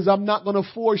 He says, I'm not going to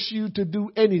force you to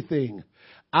do anything.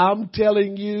 I'm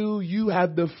telling you, you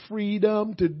have the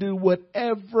freedom to do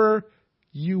whatever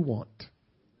you want.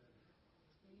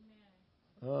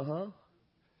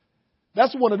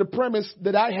 That's one of the premise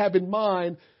that I have in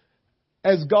mind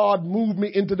as God moved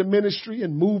me into the ministry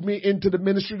and moved me into the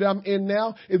ministry that I'm in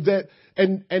now, is that,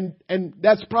 and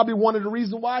that's probably one of the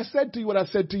reasons why I said to you what I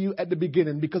said to you at the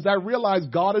beginning, because I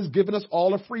realized God has given us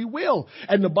all a free will.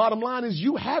 And the bottom line is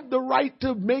you have the right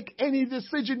to make any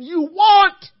decision you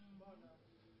want.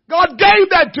 God gave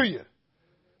that to you.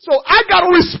 So I got to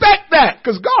respect that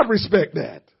because God respects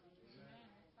that.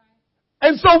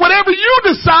 And so whatever you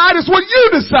decide is what you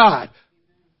decide.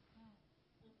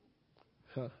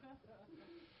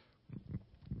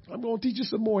 I'm going to teach you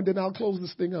some more and then I'll close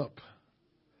this thing up.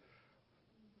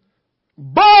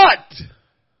 But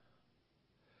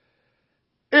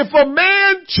if a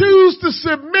man choose to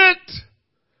submit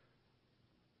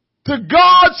to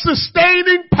God's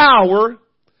sustaining power,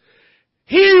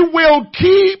 he will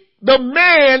keep the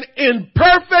man in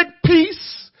perfect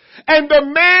peace, and the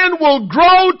man will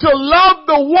grow to love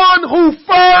the one who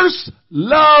first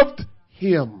loved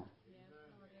him.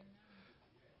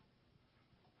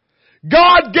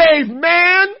 God gave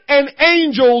man and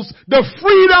angels the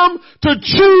freedom to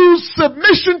choose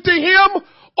submission to him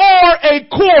or a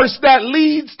course that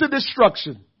leads to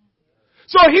destruction.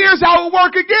 So here's how it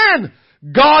works again.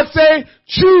 God say,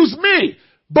 choose me.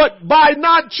 But by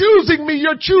not choosing me,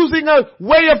 you're choosing a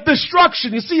way of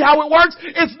destruction. You see how it works?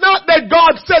 It's not that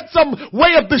God set some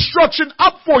way of destruction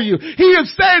up for you. He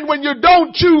is saying when you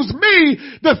don't choose me,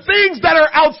 the things that are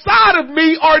outside of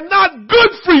me are not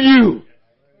good for you.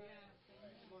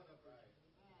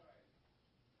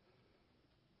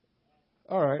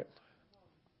 All right.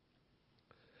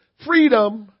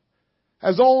 Freedom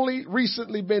has only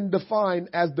recently been defined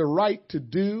as the right to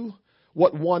do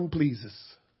what one pleases.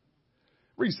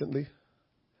 Recently.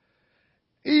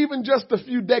 Even just a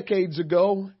few decades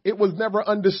ago, it was never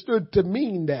understood to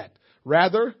mean that.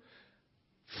 Rather,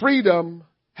 freedom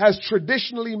has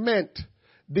traditionally meant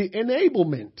the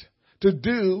enablement to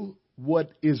do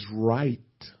what is right.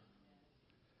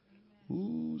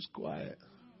 Who's quiet?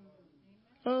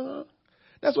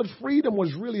 That's what freedom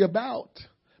was really about.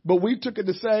 But we took it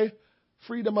to say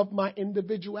freedom of my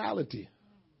individuality.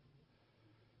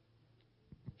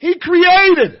 He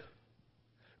created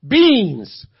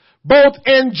beings, both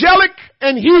angelic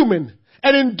and human,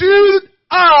 and endued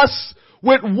us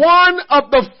with one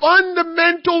of the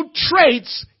fundamental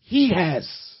traits he has.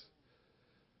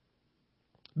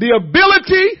 The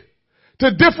ability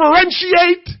to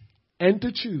differentiate and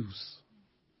to choose.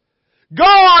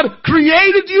 God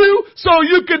created you so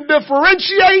you can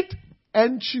differentiate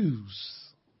and choose.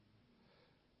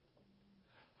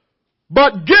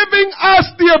 But giving us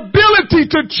the ability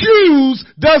to choose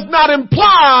does not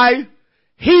imply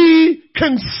he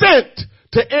consent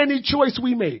to any choice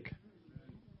we make.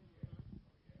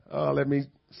 Let me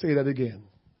say that again.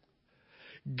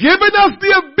 Giving us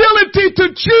the ability to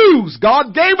choose,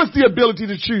 God gave us the ability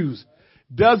to choose,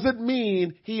 doesn't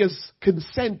mean he is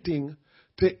consenting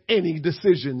to any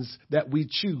decisions that we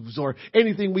choose or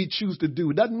anything we choose to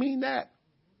do. It doesn't mean that.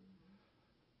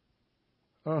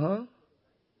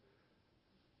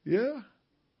 Yeah.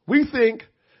 We think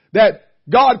that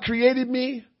God created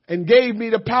me and gave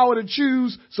me the power to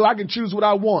choose so I can choose what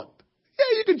I want.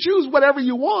 Yeah, you can choose whatever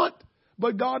you want,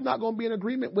 but God's not going to be in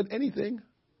agreement with anything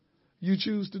you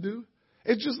choose to do.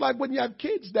 It's just like when you have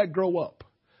kids that grow up.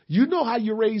 You know how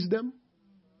you raise them,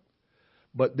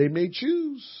 but they may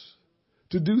choose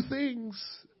to do things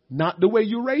not the way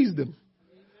you raised them.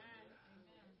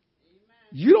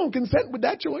 You don't consent with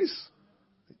that choice.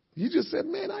 You just said,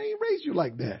 man, I ain't raised you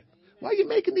like that. Why are you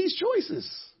making these choices?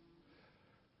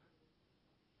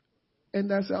 And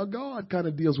that's how God kind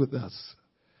of deals with us.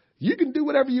 You can do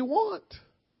whatever you want.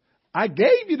 I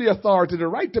gave you the authority, the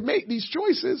right to make these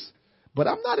choices, but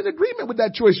I'm not in agreement with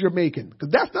that choice you're making because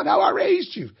that's not how I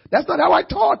raised you. That's not how I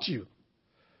taught you.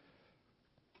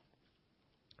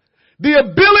 The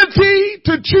ability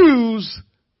to choose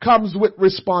comes with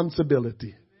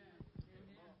responsibility.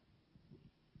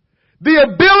 The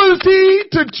ability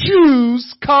to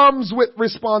choose comes with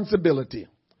responsibility.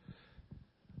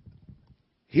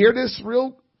 Hear this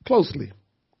real closely.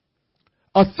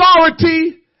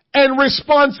 Authority and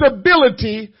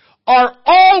responsibility are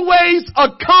always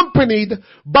accompanied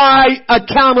by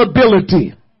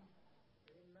accountability.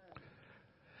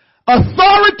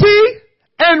 Authority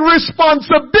and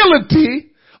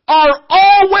responsibility are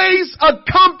always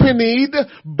accompanied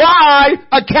by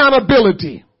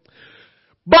accountability.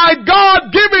 By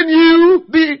God giving you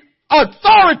the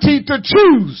authority to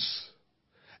choose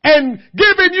and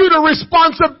giving you the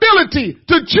responsibility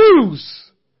to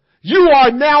choose, you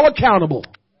are now accountable.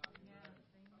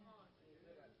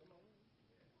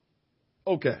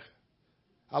 Okay.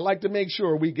 I like to make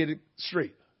sure we get it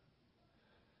straight.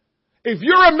 If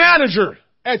you're a manager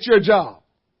at your job,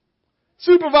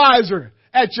 supervisor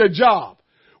at your job,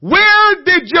 where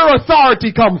did your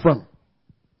authority come from?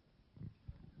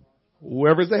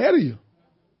 Whoever's ahead of you.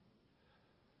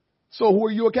 So who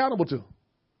are you accountable to?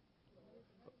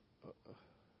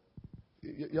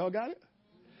 Y'all got it?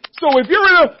 So if you're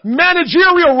in a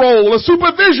managerial role, a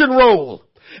supervision role,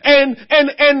 and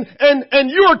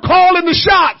you are calling the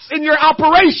shots in your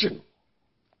operation,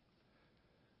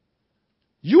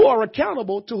 you are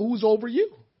accountable to who's over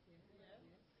you.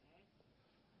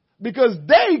 Because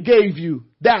they gave you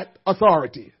that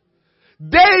authority.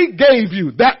 They gave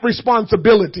you that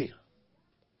responsibility.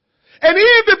 And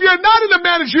even if you're not in a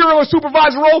managerial or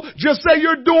supervisor role, just say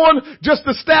you're doing just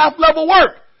the staff level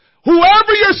work.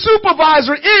 Whoever your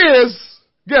supervisor is,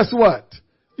 guess what?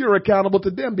 You're accountable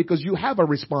to them because you have a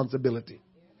responsibility.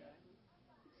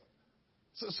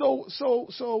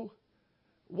 So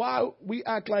why we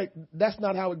act like that's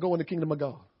not how it go in the kingdom of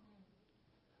God?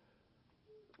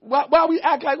 Why we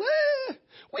act like,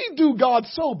 we do God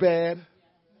so bad.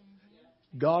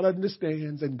 God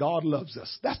understands and God loves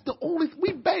us. That's the only,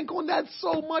 we bank on that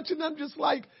so much. And I'm just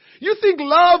like, you think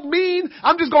love mean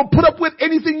I'm just going to put up with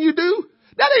anything you do?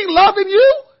 That ain't loving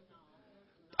you.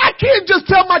 I can't just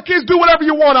tell my kids, do whatever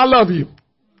you want. I love you.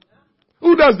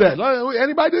 Who does that?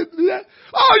 Anybody do that?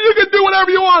 Oh, you can do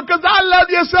whatever you want because I love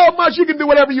you so much. You can do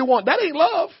whatever you want. That ain't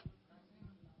love.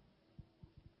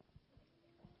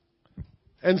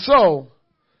 And so,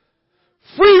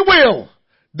 free will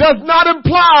does not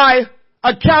imply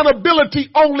accountability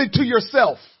only to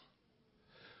yourself.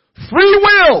 Free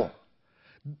will,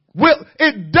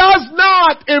 it does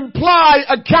not imply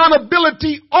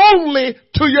accountability only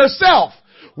to yourself.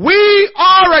 We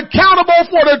are accountable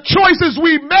for the choices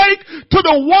we make to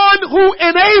the one who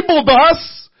enabled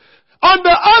us. On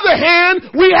the other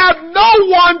hand, we have no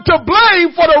one to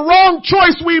blame for the wrong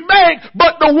choice we make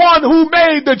but the one who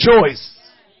made the choice.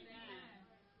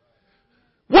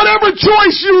 Whatever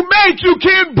choice you make, you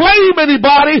can't blame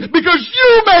anybody because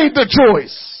you made the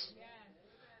choice.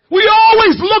 We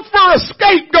always look for a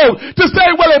scapegoat to say,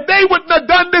 well, if they wouldn't have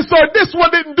done this or this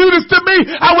one didn't do this to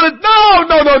me, I would have,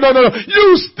 no. You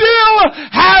still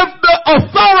have the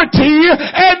authority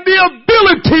and the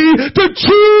ability to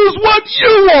choose what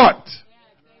you want.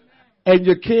 And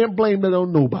you can't blame it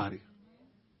on nobody.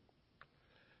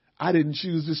 I didn't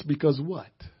choose this because what?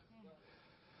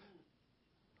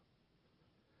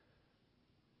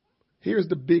 Here's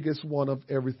the biggest one of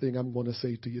everything I'm going to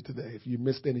say to you today. If you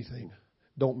missed anything,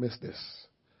 don't miss this.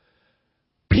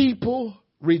 People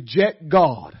reject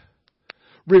God,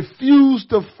 refuse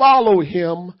to follow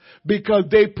him because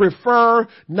they prefer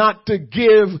not to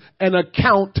give an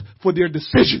account for their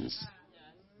decisions.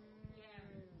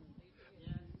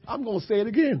 I'm going to say it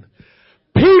again.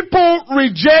 People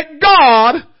reject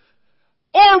God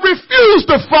or refuse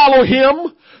to follow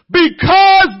him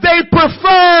because they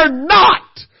prefer not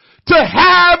to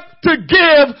have to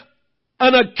give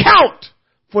an account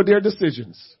for their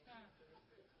decisions.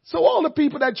 So all the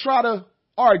people that try to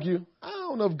argue, I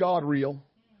don't know if God real.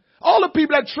 All the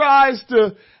people that tries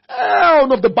to, I don't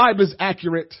know if the Bible is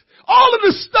accurate. All of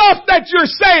the stuff that you're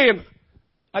saying,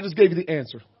 I just gave you the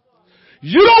answer.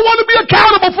 You don't want to be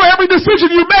accountable for every decision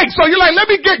you make. So you're like, let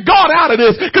me get God out of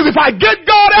this. Because if I get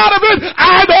God out of it,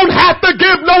 I don't have to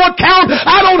give no account.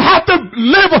 I don't have to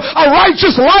live a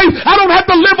righteous life. I don't have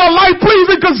to live a life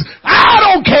pleasing because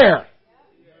I don't care.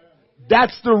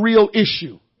 That's the real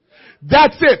issue.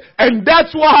 That's it. And that's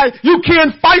why you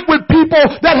can't fight with people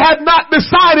that have not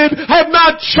decided, have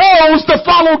not chose to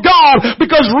follow God.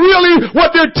 Because really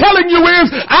what they're telling you is,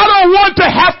 I don't want to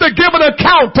have to give an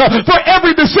account for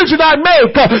every decision I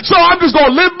make. So I'm just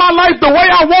going to live my life the way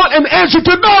I want and answer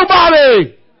to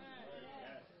nobody.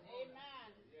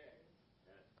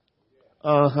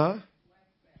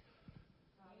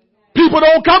 People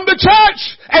don't come to church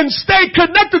and stay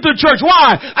connected to church.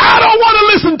 Why? I don't want to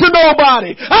listen to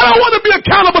nobody. I don't want to be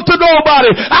accountable to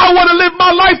nobody. I want to live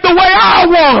my life the way I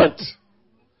want.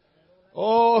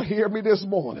 Oh, hear me this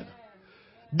morning.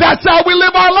 That's how we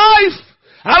live our life.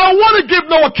 I don't want to give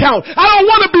no account. I don't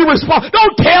want to be responsible.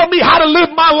 Don't tell me how to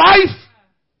live my life.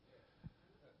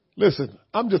 Listen,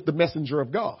 I'm just the messenger of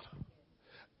God.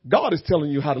 God is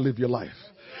telling you how to live your life.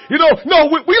 You know, no,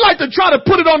 we like to try to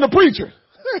put it on the preacher.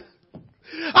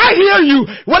 I hear you.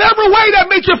 Whatever way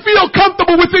that makes you feel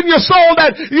comfortable within your soul,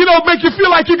 that, you know, make you feel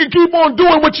like you can keep on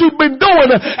doing what you've been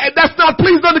doing, and that's not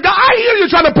pleasing unto God. I hear you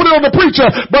trying to put it on the preacher,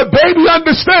 but baby,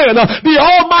 understand, the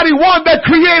Almighty One that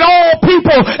create all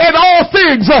people and all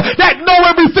things, that know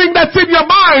everything that's in your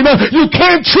mind, you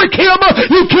can't trick him,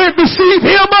 you can't deceive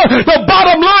him. The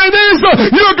bottom line is,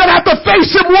 you're gonna have to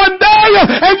face him one day,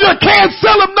 and you can't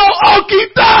sell him no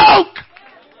okie doke.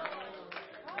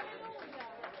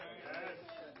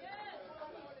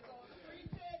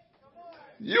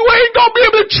 You ain't gonna be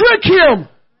able to trick him.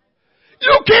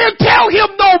 You can't tell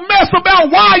him no mess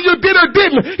about why you did or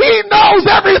didn't. He knows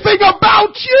everything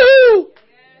about you.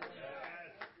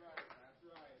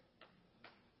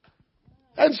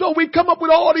 And so we come up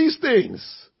with all these things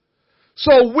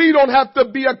so we don't have to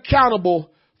be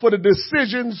accountable for the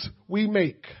decisions we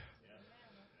make.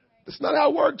 That's not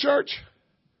how it works, church.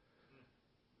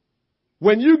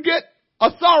 When you get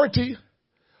authority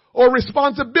or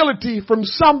responsibility from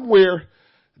somewhere,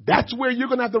 that's where you're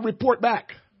going to have to report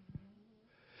back.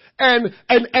 and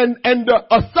the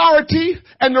authority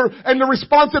and the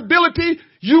responsibility,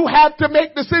 you have to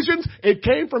make decisions. It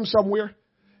came from somewhere.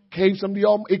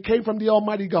 It came from the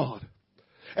Almighty God.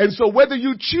 And so whether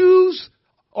you choose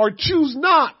or choose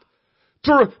not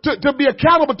to be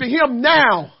accountable to Him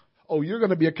now, you're going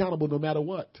to be accountable no matter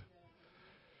what.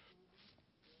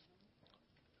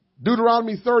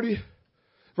 Deuteronomy 30,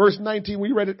 verse 19,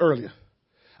 we read it earlier.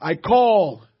 I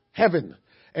call heaven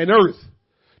and earth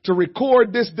to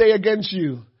record this day against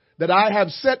you, that I have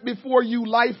set before you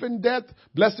life and death,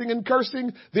 blessing and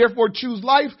cursing. Therefore choose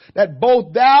life, that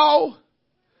both thou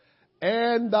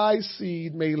and thy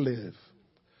seed may live.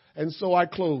 And so I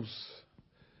close.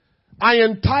 I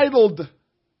entitled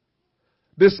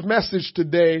this message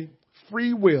today,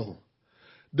 Free Will.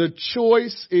 The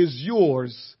choice is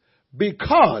yours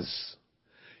because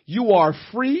you are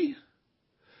free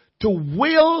to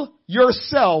will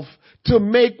yourself to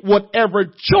make whatever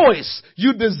choice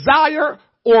you desire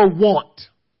or want.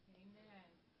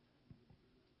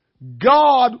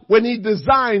 God, when He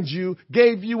designed you,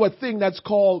 gave you a thing that's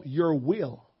called your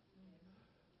will.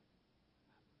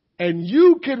 And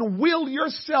you can will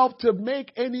yourself to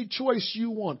make any choice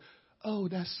you want. Oh,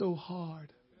 that's so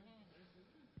hard.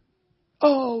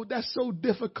 Oh, that's so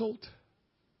difficult.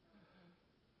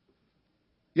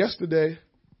 Yesterday,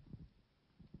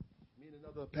 me and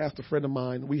another pastor friend of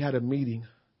mine, we had a meeting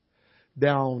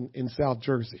down in South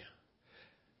Jersey.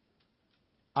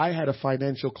 I had a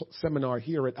financial seminar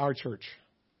here at our church.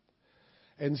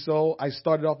 And so I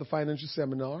started off the financial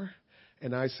seminar,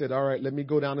 and I said, all right, let me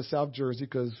go down to South Jersey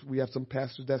because we have some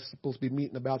pastors that's supposed to be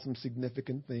meeting about some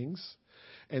significant things.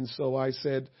 And so I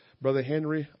said, Brother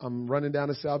Henry, I'm running down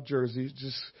to South Jersey.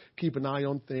 Just keep an eye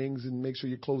on things and make sure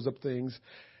you close up things.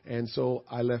 And so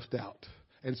I left out.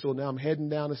 And so now I'm heading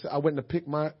down I went to pick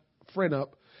my friend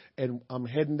up, and I'm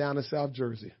heading down to South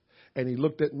Jersey. And he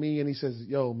looked at me and he says,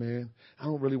 yo, man, I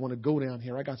don't really want to go down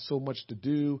here. I got so much to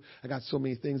do. I got so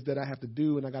many things that I have to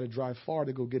do, and I got to drive far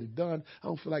to go get it done. I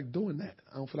don't feel like doing that.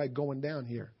 I don't feel like going down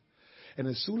here. And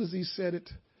as soon as he said it,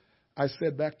 I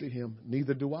said back to him,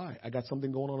 neither do I. I got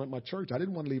something going on at my church. I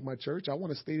didn't want to leave my church. I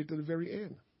want to stay there to the very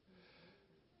end.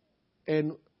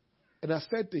 And I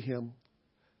said to him,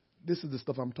 this is the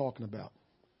stuff I'm talking about.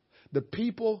 The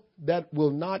people that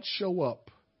will not show up,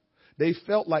 they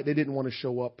felt like they didn't want to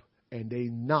show up, and they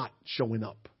not showing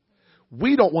up.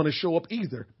 We don't want to show up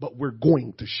either, but we're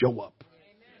going to show up.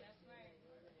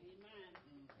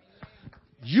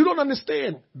 You don't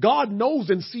understand. God knows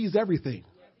and sees everything.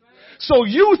 So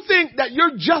you think that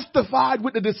you're justified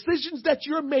with the decisions that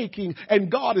you're making,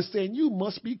 and God is saying, you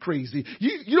must be crazy.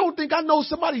 You don't think I know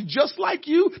somebody just like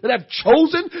you that have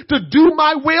chosen to do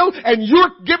my will, and you're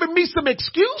giving me some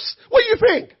excuse? What do you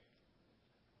think?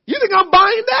 You think I'm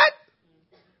buying that?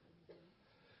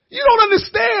 You don't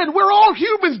understand. We're all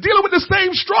humans dealing with the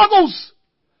same struggles.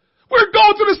 We're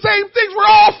going through the same things. We're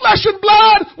all flesh and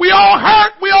blood. We all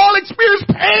hurt. We all experience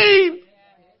pain.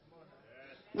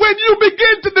 When you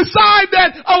begin to decide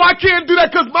that, I can't do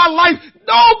that because my life,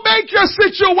 don't make your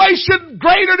situation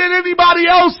greater than anybody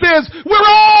else's. We're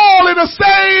all in the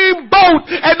same boat,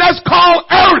 and that's called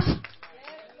earth.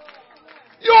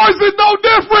 Yours is no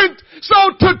different. So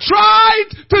to try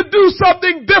to do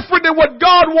something different than what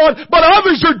God wants, but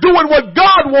others are doing what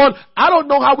God wants, I don't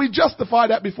know how we justify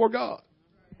that before God.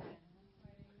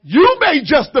 You may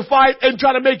justify it and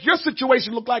try to make your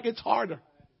situation look like it's harder.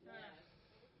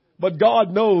 But God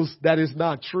knows that is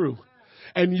not true.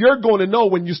 And you're going to know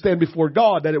when you stand before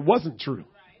God that it wasn't true.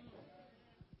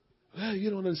 Well,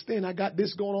 you don't understand. I got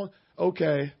this going on.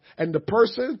 Okay. And the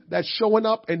person that's showing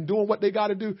up and doing what they got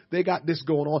to do, they got this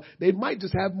going on. They might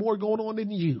just have more going on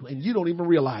than you, and you don't even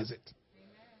realize it.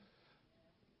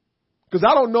 Because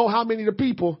I don't know how many of the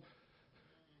people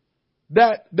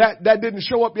that didn't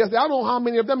show up yesterday. I don't know how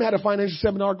many of them had a financial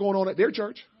seminar going on at their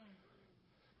church.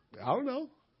 I don't know.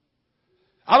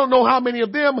 I don't know how many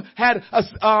of them had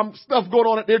stuff going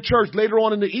on at their church later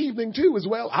on in the evening too as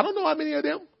well. I don't know how many of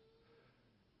them.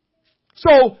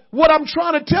 So what I'm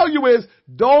trying to tell you is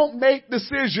don't make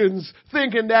decisions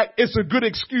thinking that it's a good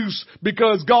excuse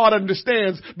because God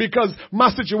understands, because my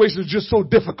situation is just so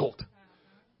difficult.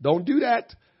 Don't do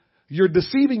that. You're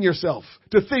deceiving yourself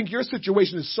to think your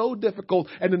situation is so difficult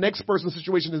and the next person's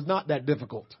situation is not that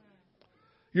difficult.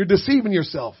 You're deceiving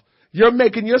yourself. You're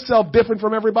making yourself different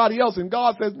from everybody else. And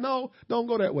God says, no, don't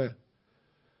go that way.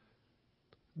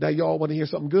 Now y'all want to hear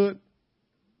something good?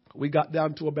 We got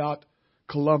down to about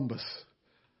Columbus,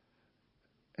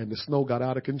 and the snow got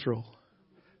out of control.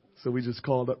 So we just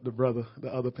called up the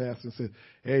other pastor, and said,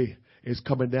 hey, it's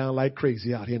coming down like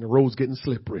crazy out here, and the road's getting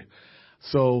slippery.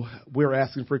 So we're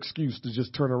asking for excuse to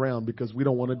just turn around because we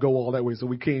don't want to go all that way. So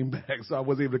we came back. So I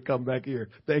was able to come back here.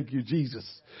 Thank you,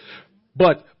 Jesus.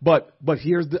 But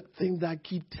here's the thing that I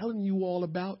keep telling you all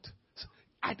about.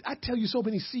 I tell you so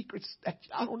many secrets that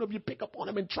I don't know if you pick up on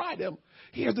them and try them.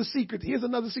 Here's the secret. Here's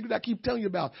another secret I keep telling you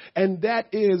about. And that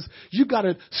is you got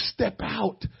to step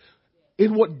out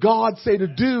in what God say to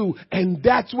do. And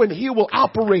that's when he will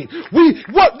operate.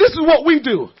 This is what we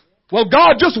do. Well,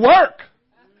 God, just work.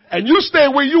 And you stay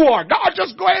where you are. God,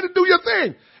 just go ahead and do your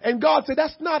thing. And God said,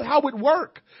 that's not how it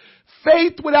works.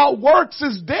 Faith without works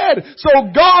is dead. So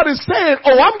God is saying,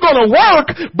 oh, I'm going to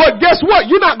work, but guess what?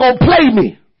 You're not going to play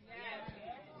me.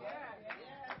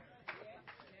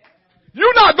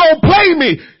 You're not going to play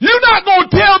me. You're not going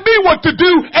to tell me what to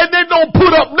do and then don't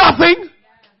put up nothing.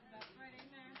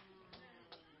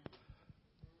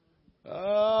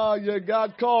 Oh, you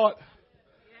got caught.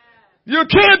 You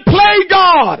can't play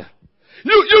God.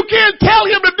 You can't tell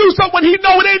him to do something when he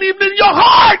know it ain't even in your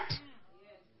heart.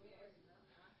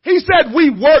 He said we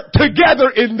work together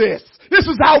in this. This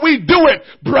is how we do it,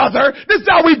 brother. This is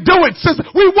how we do it, sister.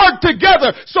 We work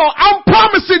together. So I'm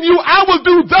promising you I will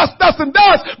do thus, thus, and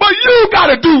thus, but you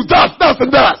gotta do thus, thus,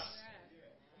 and thus.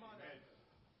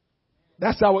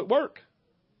 That's how it works.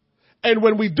 And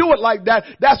when we do it like that,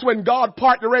 that's when God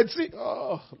part the Red Sea.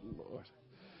 Oh, Lord.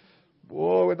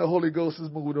 Boy, when the Holy Ghost is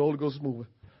moving, the Holy Ghost is moving.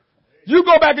 You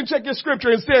go back and check your scripture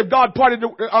and say if God parted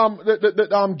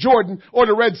the Jordan or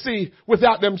the Red Sea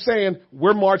without them saying,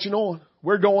 we're marching on.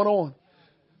 We're going on.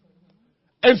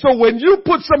 And so when you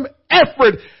put some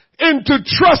effort into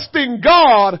trusting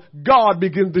God, God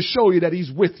begins to show you that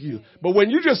he's with you. But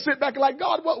when you just sit back and like,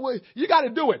 God, what you got to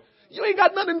do it. You ain't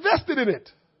got nothing invested in it.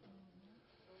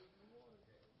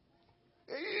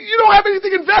 You don't have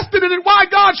anything invested in it. Why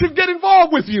God should get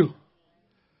involved with you?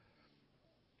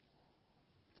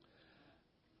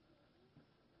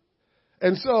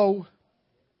 And so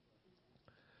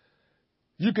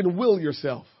you can will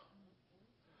yourself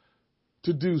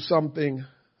to do something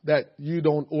that you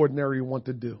don't ordinarily want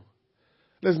to do.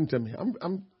 Listen to me.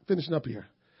 I'm finishing up here.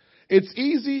 It's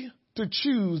easy to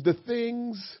choose the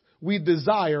things we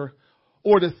desire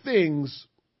or the things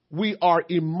we are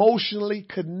emotionally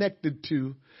connected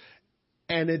to,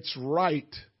 and it's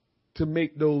right to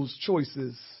make those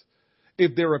choices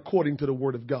if they're according to the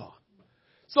Word of God.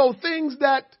 So things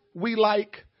that we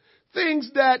like,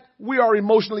 things that we are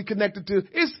emotionally connected to,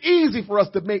 it's easy for us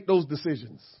to make those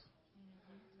decisions.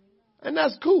 And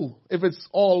that's cool if it's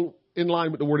all in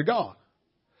line with the Word of God.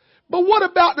 But what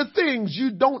about the things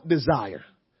you don't desire?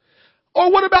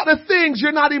 Or what about the things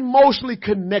you're not emotionally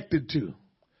connected to?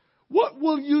 What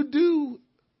will you do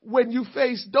when you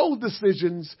face those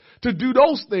decisions to do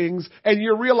those things and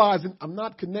you're realizing I'm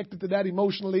not connected to that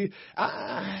emotionally?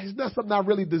 It's not something I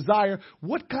really desire.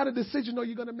 What kind of decision are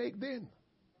you going to make then?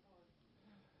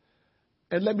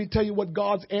 And let me tell you what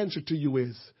God's answer to you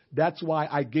is. That's why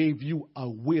I gave you a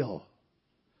will.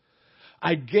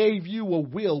 I gave you a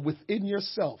will within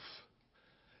yourself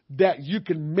that you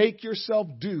can make yourself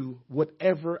do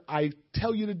whatever I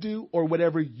tell you to do or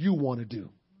whatever you want to do.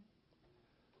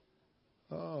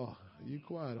 Oh, you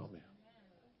quiet on me.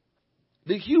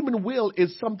 The human will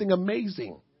is something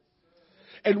amazing.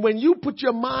 And when you put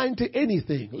your mind to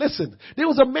anything, listen, there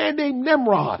was a man named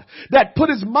Nimrod that put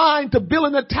his mind to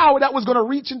building a tower that was going to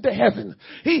reach into heaven.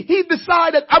 He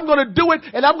decided, I'm going to do it,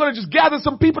 and I'm going to just gather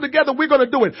some people together. We're going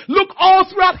to do it. Look, all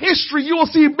throughout history, you will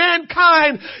see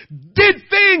mankind did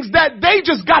things that they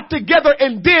just got together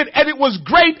and did, and it was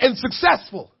great and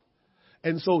successful.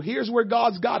 And so here's where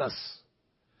God's got us.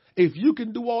 If you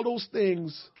can do all those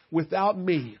things without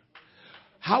me,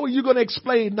 how are you going to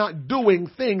explain not doing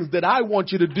things that I want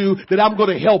you to do that I'm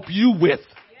going to help you with?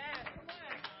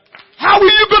 How are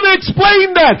you going to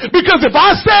explain that? Because if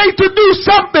I say to do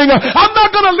something, I'm not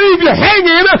going to leave you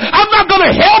hanging. I'm not going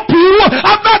to help you.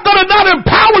 I'm not going to not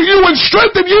empower you and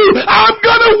strengthen you. I'm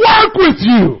going to work with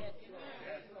you.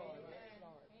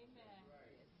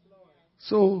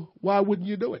 So why wouldn't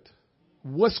you do it?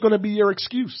 What's going to be your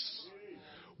excuse?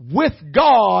 With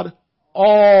God,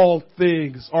 all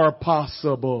things are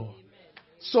possible.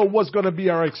 So what's going to be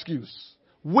our excuse?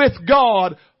 With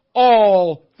God,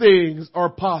 all things are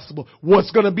possible.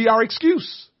 What's going to be our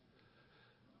excuse?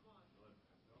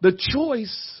 The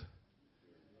choice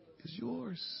is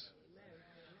yours.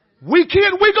 We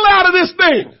can't wiggle out of this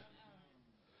thing.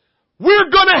 We're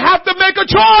going to have to make a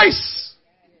choice.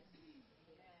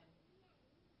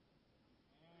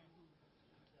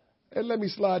 And let me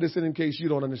slide this in case you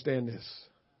don't understand this.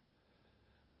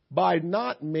 By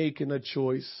not making a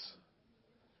choice,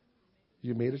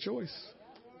 you made a choice.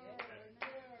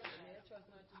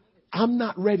 I'm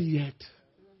not ready yet.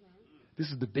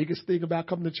 This is the biggest thing about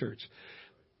coming to church.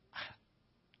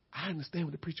 I understand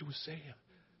what the preacher was saying.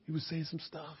 He was saying some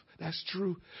stuff. That's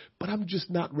true. But I'm just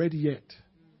not ready yet.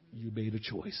 You made a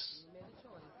choice.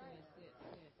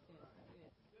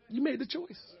 You made the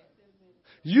choice.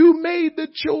 You made the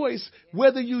choice.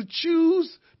 Whether you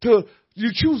choose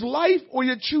life or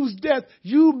you choose death,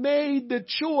 you made the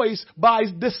choice by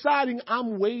deciding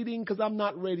I'm waiting because I'm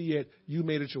not ready yet. You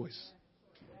made a choice.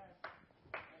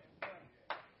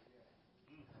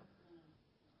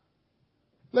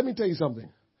 Let me tell you something.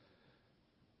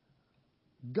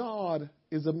 God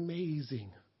is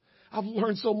amazing. I've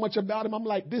learned so much about him. I'm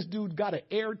like, this dude got an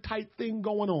airtight thing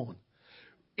going on.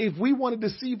 If we want to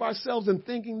deceive ourselves in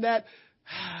thinking that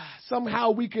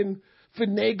somehow we can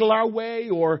finagle our way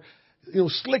or,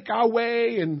 slick our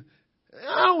way and,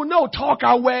 I don't know, talk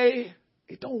our way.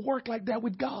 It don't work like that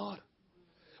with God.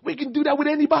 We can do that with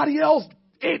anybody else.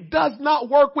 It does not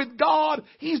work with God.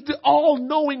 He's the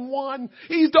all-knowing one.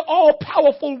 He's the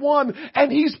all-powerful one.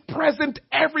 And he's present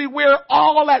everywhere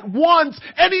all at once.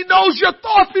 And he knows your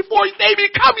thoughts before they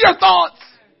become your thoughts.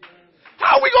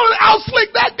 How are we going to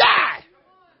outslick that guy?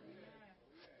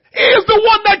 He is the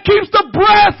one that keeps the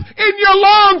breath in your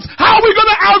lungs. How are we going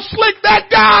to outslick that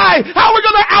guy? How are we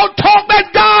going to out-talk that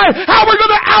guy? How are we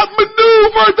going to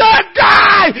outmaneuver that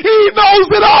guy? He knows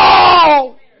it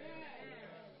all.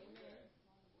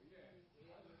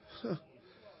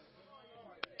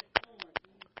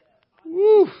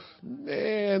 Woo,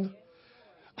 man.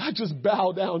 I just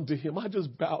bow down to him. I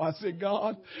said,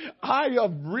 God, I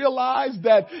have realized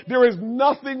that there is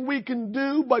nothing we can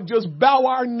do but just bow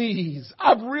our knees.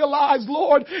 I've realized,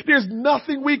 Lord, there's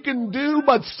nothing we can do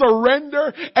but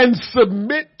surrender and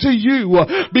submit to you,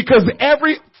 because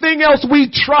everything else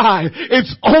we try,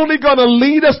 it's only going to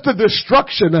lead us to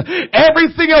destruction.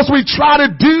 Everything else we try to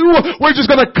do, we're just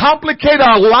going to complicate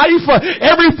our life.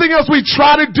 Everything else we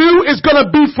try to do is going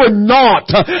to be for naught.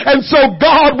 And so,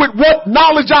 God, with what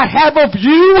knowledge I have of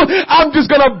you, I'm just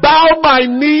going to bow my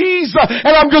knees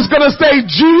and I'm just going to say,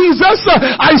 Jesus,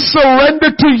 I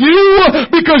surrender to you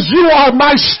because you are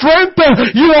my strength.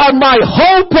 You are my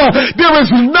hope. There is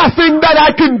nothing that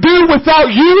I can do without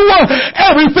you.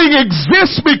 Everything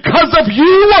exists because of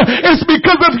you. It's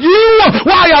because of you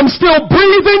why I'm still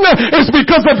breathing. It's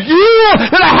because of you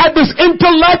that I have this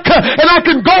intellect and I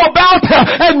can go about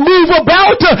and move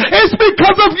about. It's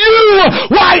because of you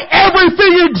why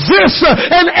everything exists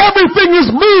and everything is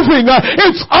moving.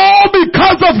 It's all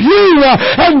because of you.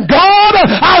 And God,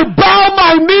 I bow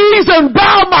my knees and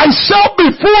bow myself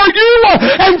before you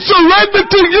and surrender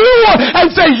to you and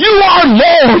say, you are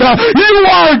Lord. You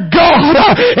are God.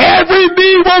 Every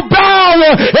knee will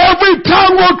bow. Every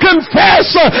tongue will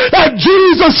confess that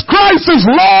Jesus Christ is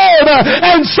Lord.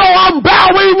 And so I'm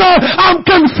bowing. I'm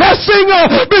confessing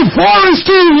before it's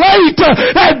too late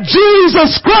that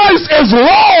Jesus Christ is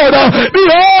Lord, the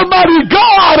Almighty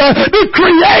God, the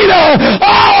Creator,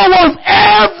 all of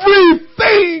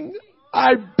everything.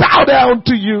 I bow down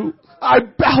to you. I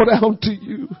bow down to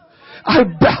you. I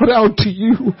bow down to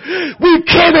you. We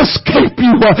can't escape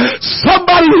you.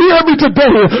 Somebody hear me today.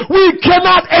 We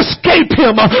cannot escape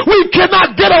him. We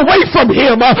cannot get away from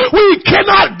him. We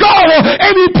cannot go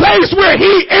any place where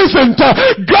he isn't.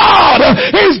 God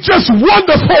is just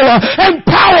wonderful and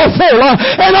powerful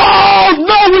and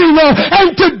all-knowing.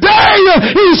 And today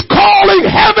he's calling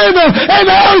heaven and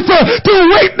earth to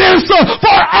witness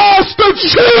for us to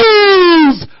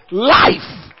choose life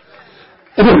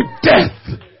or death.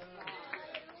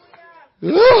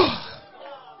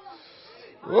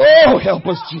 Oh, help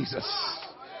us, Jesus.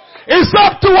 It's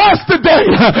up to us today.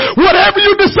 Whatever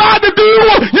you decide to do,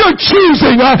 you're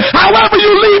choosing. However you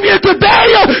leave here today,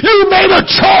 you made a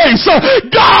choice.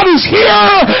 God is here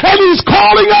and he's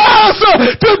calling us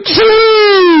to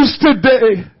choose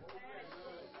today.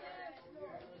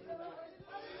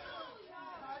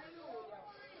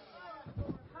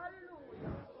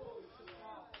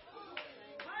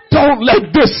 Don't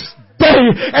let this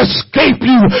day escape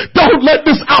you. Don't let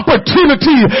this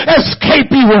opportunity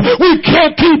escape you. We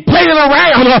can't keep playing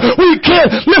around. We can't,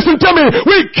 listen to me,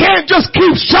 we can't just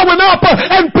keep showing up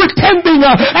and pretending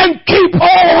and keep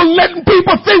on letting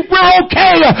people think we're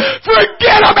okay.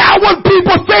 Forget about what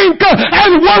people think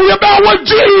and worry about what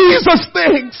Jesus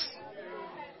thinks.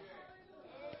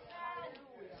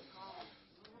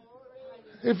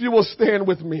 If you will stand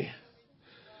with me.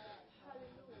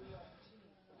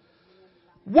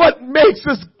 What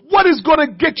is going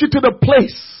to get you to the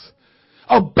place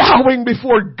of bowing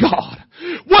before God?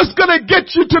 What's going to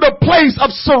get you to the place of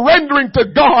surrendering to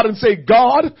God and say,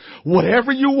 God,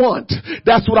 whatever you want,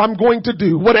 that's what I'm going to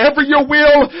do. Whatever your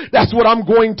will, that's what I'm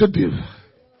going to do.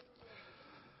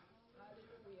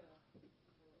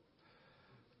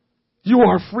 You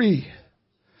are free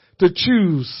to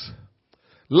choose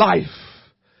life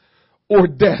or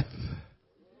death.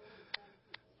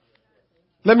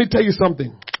 Let me tell you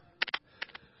something.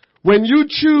 When you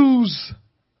choose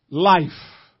life,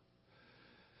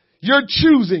 you're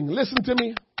choosing, listen to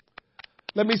me.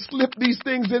 Let me slip these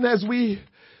things in as we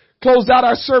close out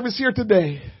our service here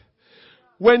today.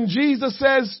 When Jesus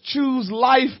says choose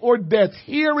life or death,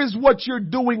 here is what you're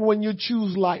doing when you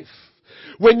choose life.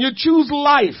 When you choose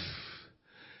life,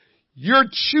 you're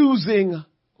choosing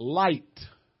light.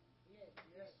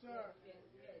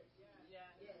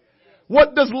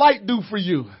 What does light do for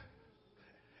you?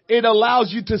 It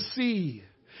allows you to see.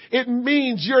 It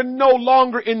means you're no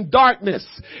longer in darkness.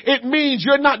 It means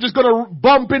you're not just going to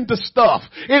bump into stuff.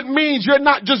 It means you're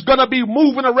not just going to be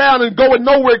moving around and going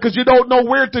nowhere because you don't know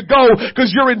where to go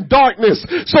because you're in darkness.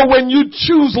 So when you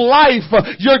choose life,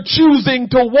 you're choosing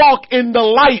to walk in the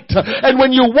light. And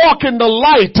when you walk in the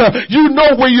light, you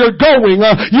know where you're going.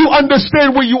 You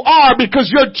understand where you are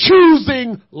because you're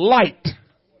choosing light.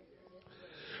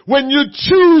 When you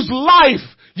choose life,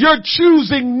 you're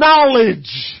choosing knowledge.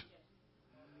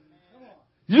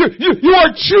 You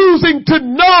are choosing to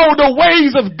know the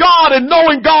ways of God and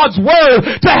knowing God's word,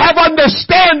 to have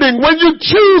understanding. When you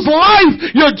choose life,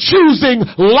 you're choosing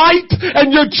light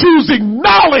and you're choosing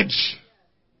knowledge.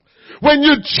 When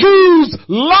you choose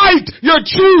light, you're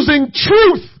choosing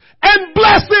truth and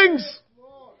blessings.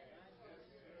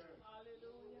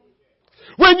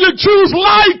 When you choose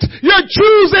light, you're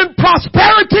choosing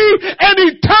prosperity and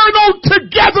eternal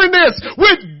togetherness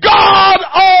with God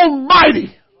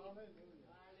Almighty.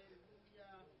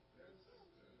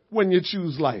 When you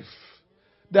choose life,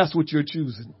 that's what you're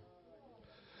choosing.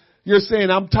 You're saying,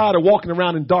 I'm tired of walking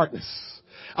around in darkness.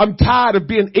 I'm tired of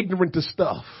being ignorant to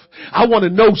stuff. I want to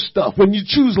know stuff. When you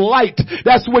choose light,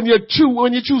 that's when you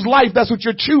choose life, that's what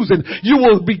you're choosing. You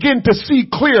will begin to see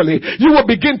clearly. You will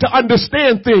begin to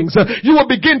understand things. You will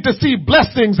begin to see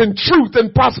blessings and truth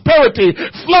and prosperity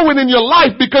flowing in your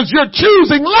life because you're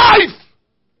choosing life.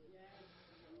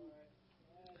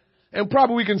 And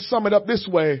probably we can sum it up this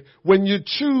way. When you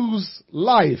choose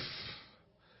life,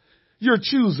 you're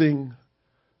choosing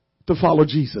to follow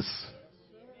Jesus.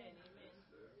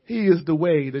 He is the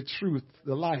way, the truth,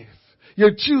 the life.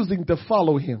 You're choosing to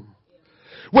follow him.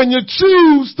 When you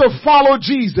choose to follow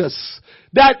Jesus,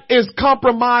 that is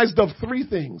comprised of three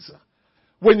things.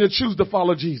 When you choose to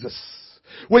follow Jesus.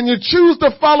 When you choose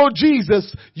to follow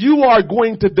Jesus, you are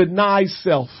going to deny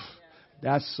self.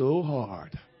 That's so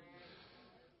hard.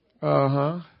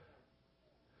 You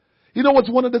know what's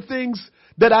one of the things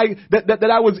that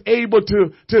I was able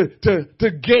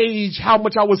to gauge how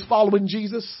much I was following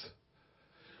Jesus?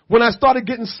 When I started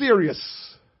getting serious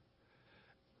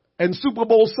and Super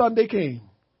Bowl Sunday came.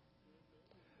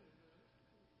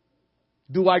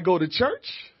 Do I go to church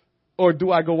or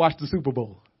do I go watch the Super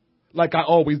Bowl? Like I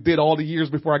always did all the years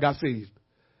before I got saved.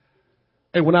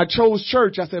 And when I chose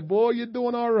church, I said, boy, you're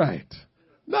doing all right.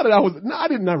 Not that I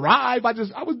didn't arrive.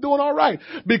 I was doing all right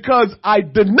because I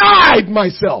denied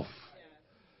myself.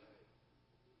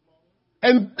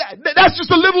 And that's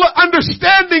just a little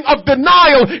understanding of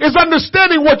denial, is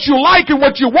understanding what you like and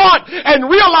what you want and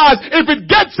realize if it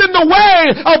gets in the way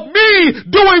of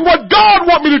me doing what God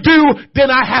wants me to do,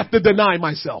 then I have to deny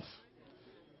myself.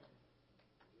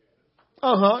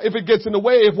 If it gets in the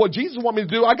way of what Jesus wants me to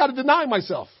do, I got to deny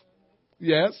myself.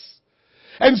 Yes.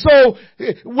 And so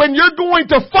when you're going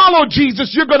to follow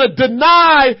Jesus, you're going to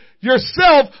deny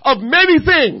yourself of many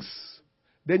things.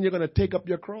 Then you're going to take up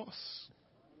your cross.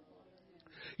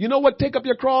 You know what take up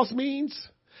your cross means?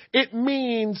 It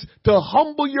means to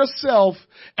humble yourself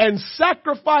and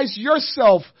sacrifice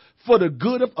yourself for the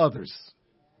good of others.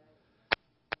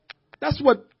 That's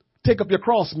what take up your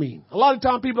cross mean. A lot of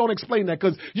times people don't explain that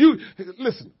because you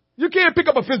can't pick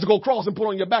up a physical cross and put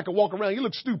on your back and walk around. You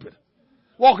look stupid.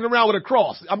 Walking around with a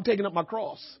cross. I'm taking up my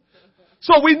cross.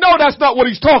 So we know that's not what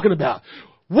he's talking about.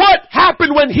 What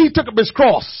happened when he took up his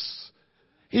cross?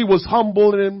 He was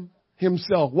humbling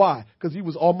himself. Why? Because he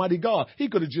was Almighty God. He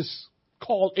could have just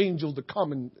called angels to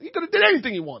come and he could have did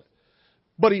anything he wanted.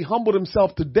 But he humbled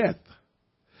himself to death.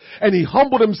 And he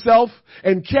humbled himself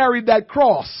and carried that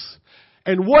cross.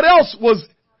 And what else was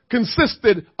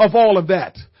consisted of all of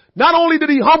that? Not only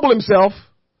did he humble himself,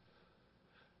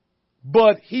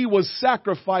 but he was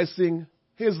sacrificing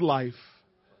his life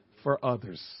for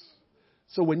others.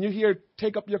 So when you hear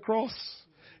take up your cross,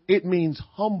 it means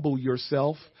humble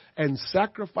yourself and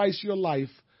sacrifice your life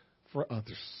for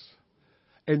others.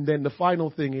 And then the final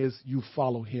thing is you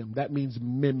follow him. That means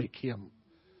mimic him.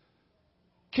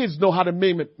 Kids know how to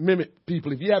mimic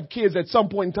people. If you have kids, at some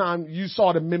point in time, you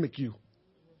saw them mimic you.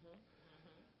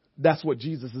 That's what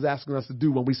Jesus is asking us to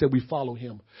do when we say we follow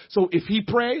him. So if he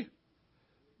pray,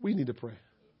 we need to pray.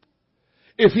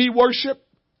 If he worship,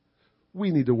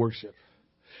 we need to worship.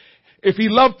 If he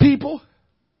love people,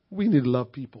 we need to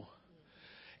love people.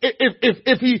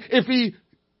 If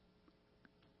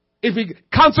he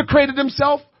consecrated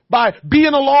himself by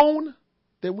being alone,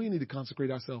 then we need to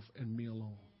consecrate ourselves and be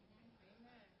alone.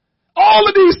 All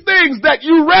of these things that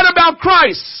you read about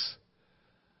Christ,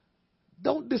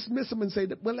 don't dismiss them and say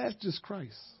that, well, that's just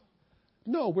Christ.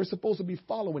 No, we're supposed to be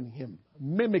following him,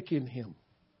 mimicking him.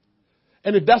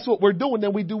 And if that's what we're doing,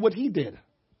 then we do what he did.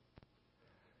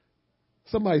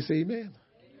 Somebody say amen.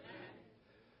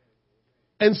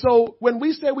 And so when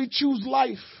we say we choose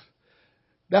life,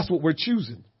 that's what we're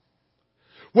choosing.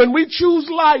 When we choose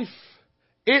life,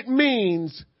 it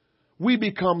means we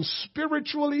become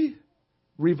spiritually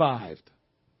revived.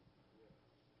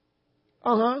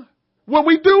 When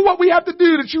we do what we have to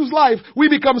do to choose life, we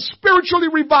become spiritually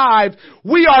revived.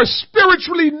 We are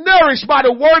spiritually nourished by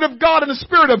the Word of God and the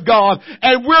Spirit of God.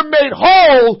 And we're made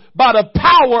whole by the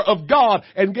power of God.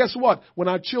 And guess what? When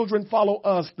our children follow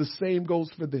us, the same goes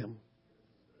for them.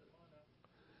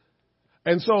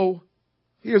 And so,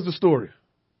 here's the story.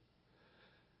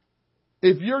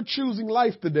 If you're choosing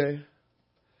life today,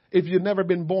 if you've never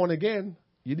been born again,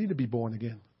 you need to be born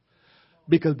again.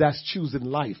 Because that's choosing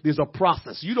life. There's a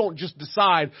process. You don't just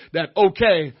decide that,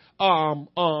 okay, I'm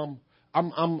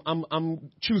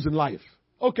choosing life.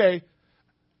 Okay.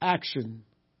 Action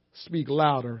speak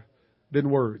louder than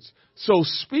words. So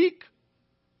speak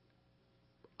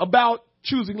about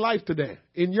choosing life today.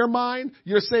 In your mind,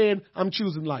 you're saying, I'm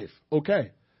choosing life.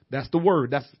 Okay. That's the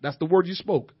word. That's the word you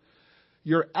spoke.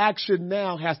 Your action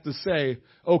now has to say,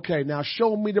 okay, now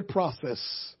show me the process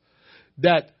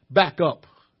that back up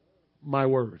my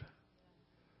word.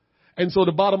 And so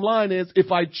the bottom line is,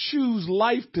 if I choose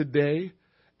life today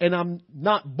and I'm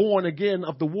not born again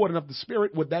of the water and of the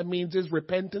Spirit, what that means is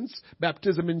repentance,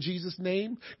 baptism in Jesus'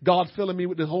 name, God filling me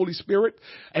with the Holy Spirit,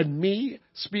 and me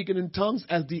speaking in tongues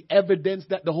as the evidence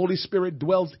that the Holy Spirit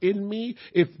dwells in me.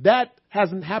 If that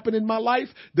hasn't happened in my life,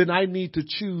 then I need to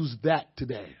choose that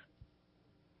today.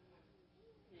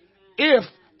 If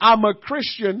I'm a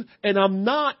Christian and I'm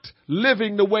not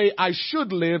living the way I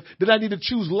should live, then I need to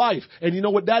choose life. And you know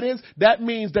what that is? That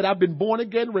means that I've been born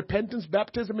again, repentance,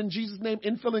 baptism in Jesus' name,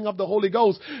 infilling of the Holy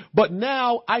Ghost. But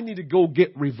now I need to go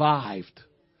get revived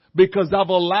because I've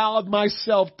allowed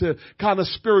myself to kind of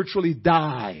spiritually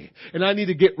die, and I need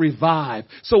to get revived.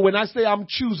 So when I say I'm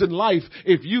choosing life,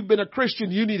 if you've been a Christian,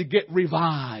 you need to get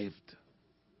revived.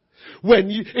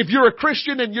 If you're a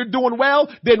Christian and you're doing well,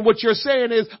 then what you're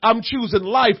saying is, I'm choosing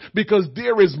life because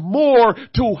there is more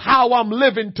to how I'm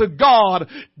living to God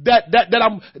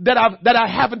that I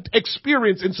haven't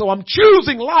experienced. And so I'm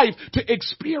choosing life to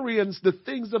experience the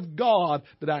things of God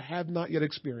that I have not yet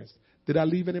experienced. Did I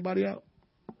leave anybody out?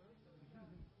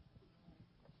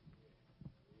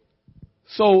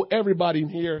 So everybody in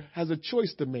here has a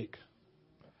choice to make.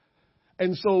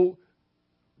 And so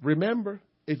remember,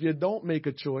 if you don't make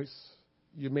a choice,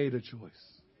 you made a choice.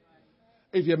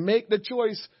 If you make the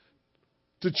choice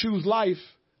to choose life,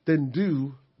 then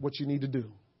do what you need to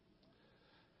do.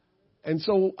 And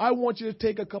so I want you to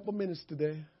take a couple minutes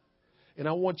today, and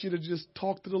I want you to just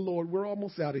talk to the Lord. We're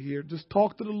almost out of here. Just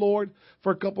talk to the Lord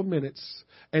for a couple minutes.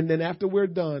 And then after we're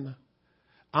done,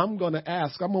 I'm going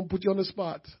to put you on the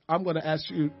spot. I'm going to ask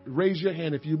you, raise your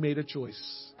hand if you made a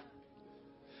choice.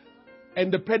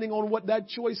 And depending on what that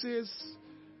choice is,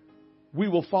 we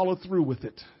will follow through with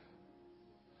it.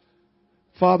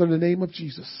 Father, in the name of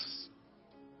Jesus,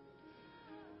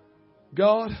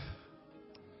 God,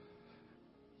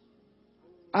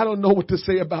 I don't know what to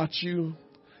say about you.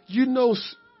 You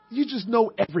just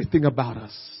know everything about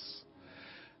us.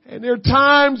 And there are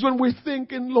times when we're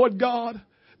thinking, Lord God,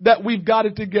 that we've got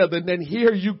it together. And then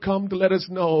here you come to let us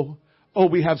know, oh,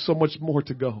 we have so much more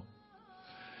to go.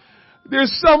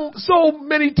 There's so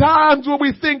many times when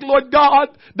we think, Lord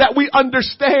God, that we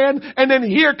understand, and then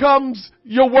here comes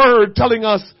your word telling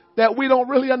us that we don't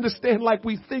really understand like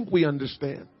we think we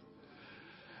understand.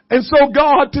 And so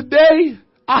God, today,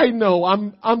 I know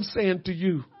I'm saying to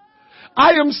you,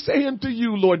 I am saying to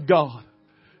you, Lord God,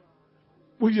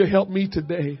 will you help me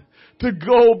today to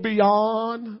go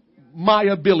beyond my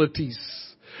abilities,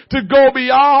 to go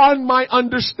beyond my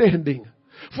understanding.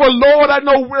 For Lord, I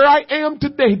know where I am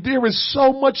today, there is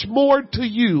so much more to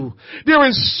you. There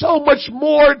is so much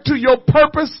more to your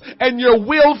purpose and your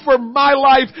will for my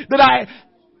life that I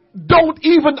don't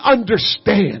even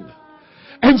understand.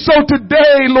 And so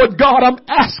today, Lord God, I'm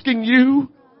asking you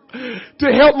to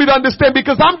help me to understand,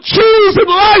 because I'm choosing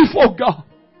life, oh God.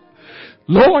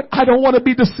 Lord, I don't want to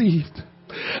be deceived.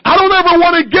 I don't ever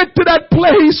want to get to that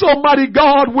place, Almighty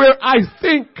God, where I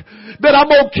think that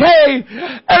I'm okay,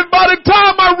 and by the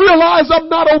time I realize I'm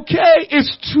not okay,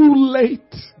 it's too late.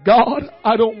 God,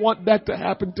 I don't want that to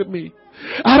happen to me.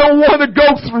 I don't want to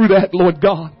go through that, Lord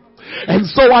God. And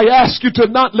so I ask you to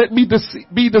not let me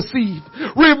be deceived.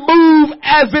 Remove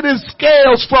as it is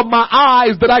scales from my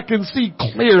eyes that I can see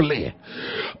clearly.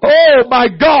 Oh my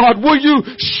God, will you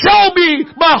show me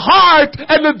my heart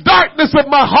and the darkness of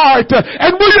my heart?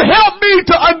 And will you help me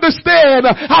to understand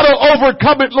how to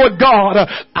overcome it, Lord God?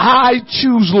 I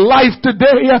choose life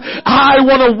today. I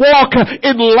want to walk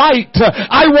in light.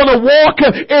 I want to walk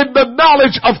in the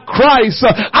knowledge of Christ.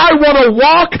 I want to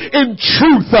walk in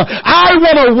truth. I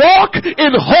want to walk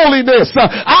in holiness.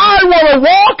 I want to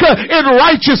walk in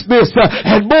righteousness.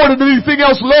 And more than anything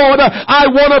else, Lord, I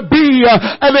want to be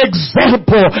an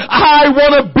example. I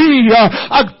want to be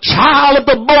a child of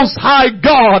the Most High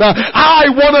God.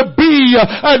 I want to be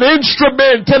an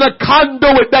instrument and a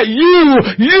conduit that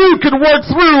you can work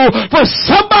through for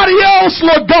somebody else,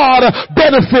 Lord God,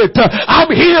 benefit.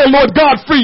 I'm here, Lord God, for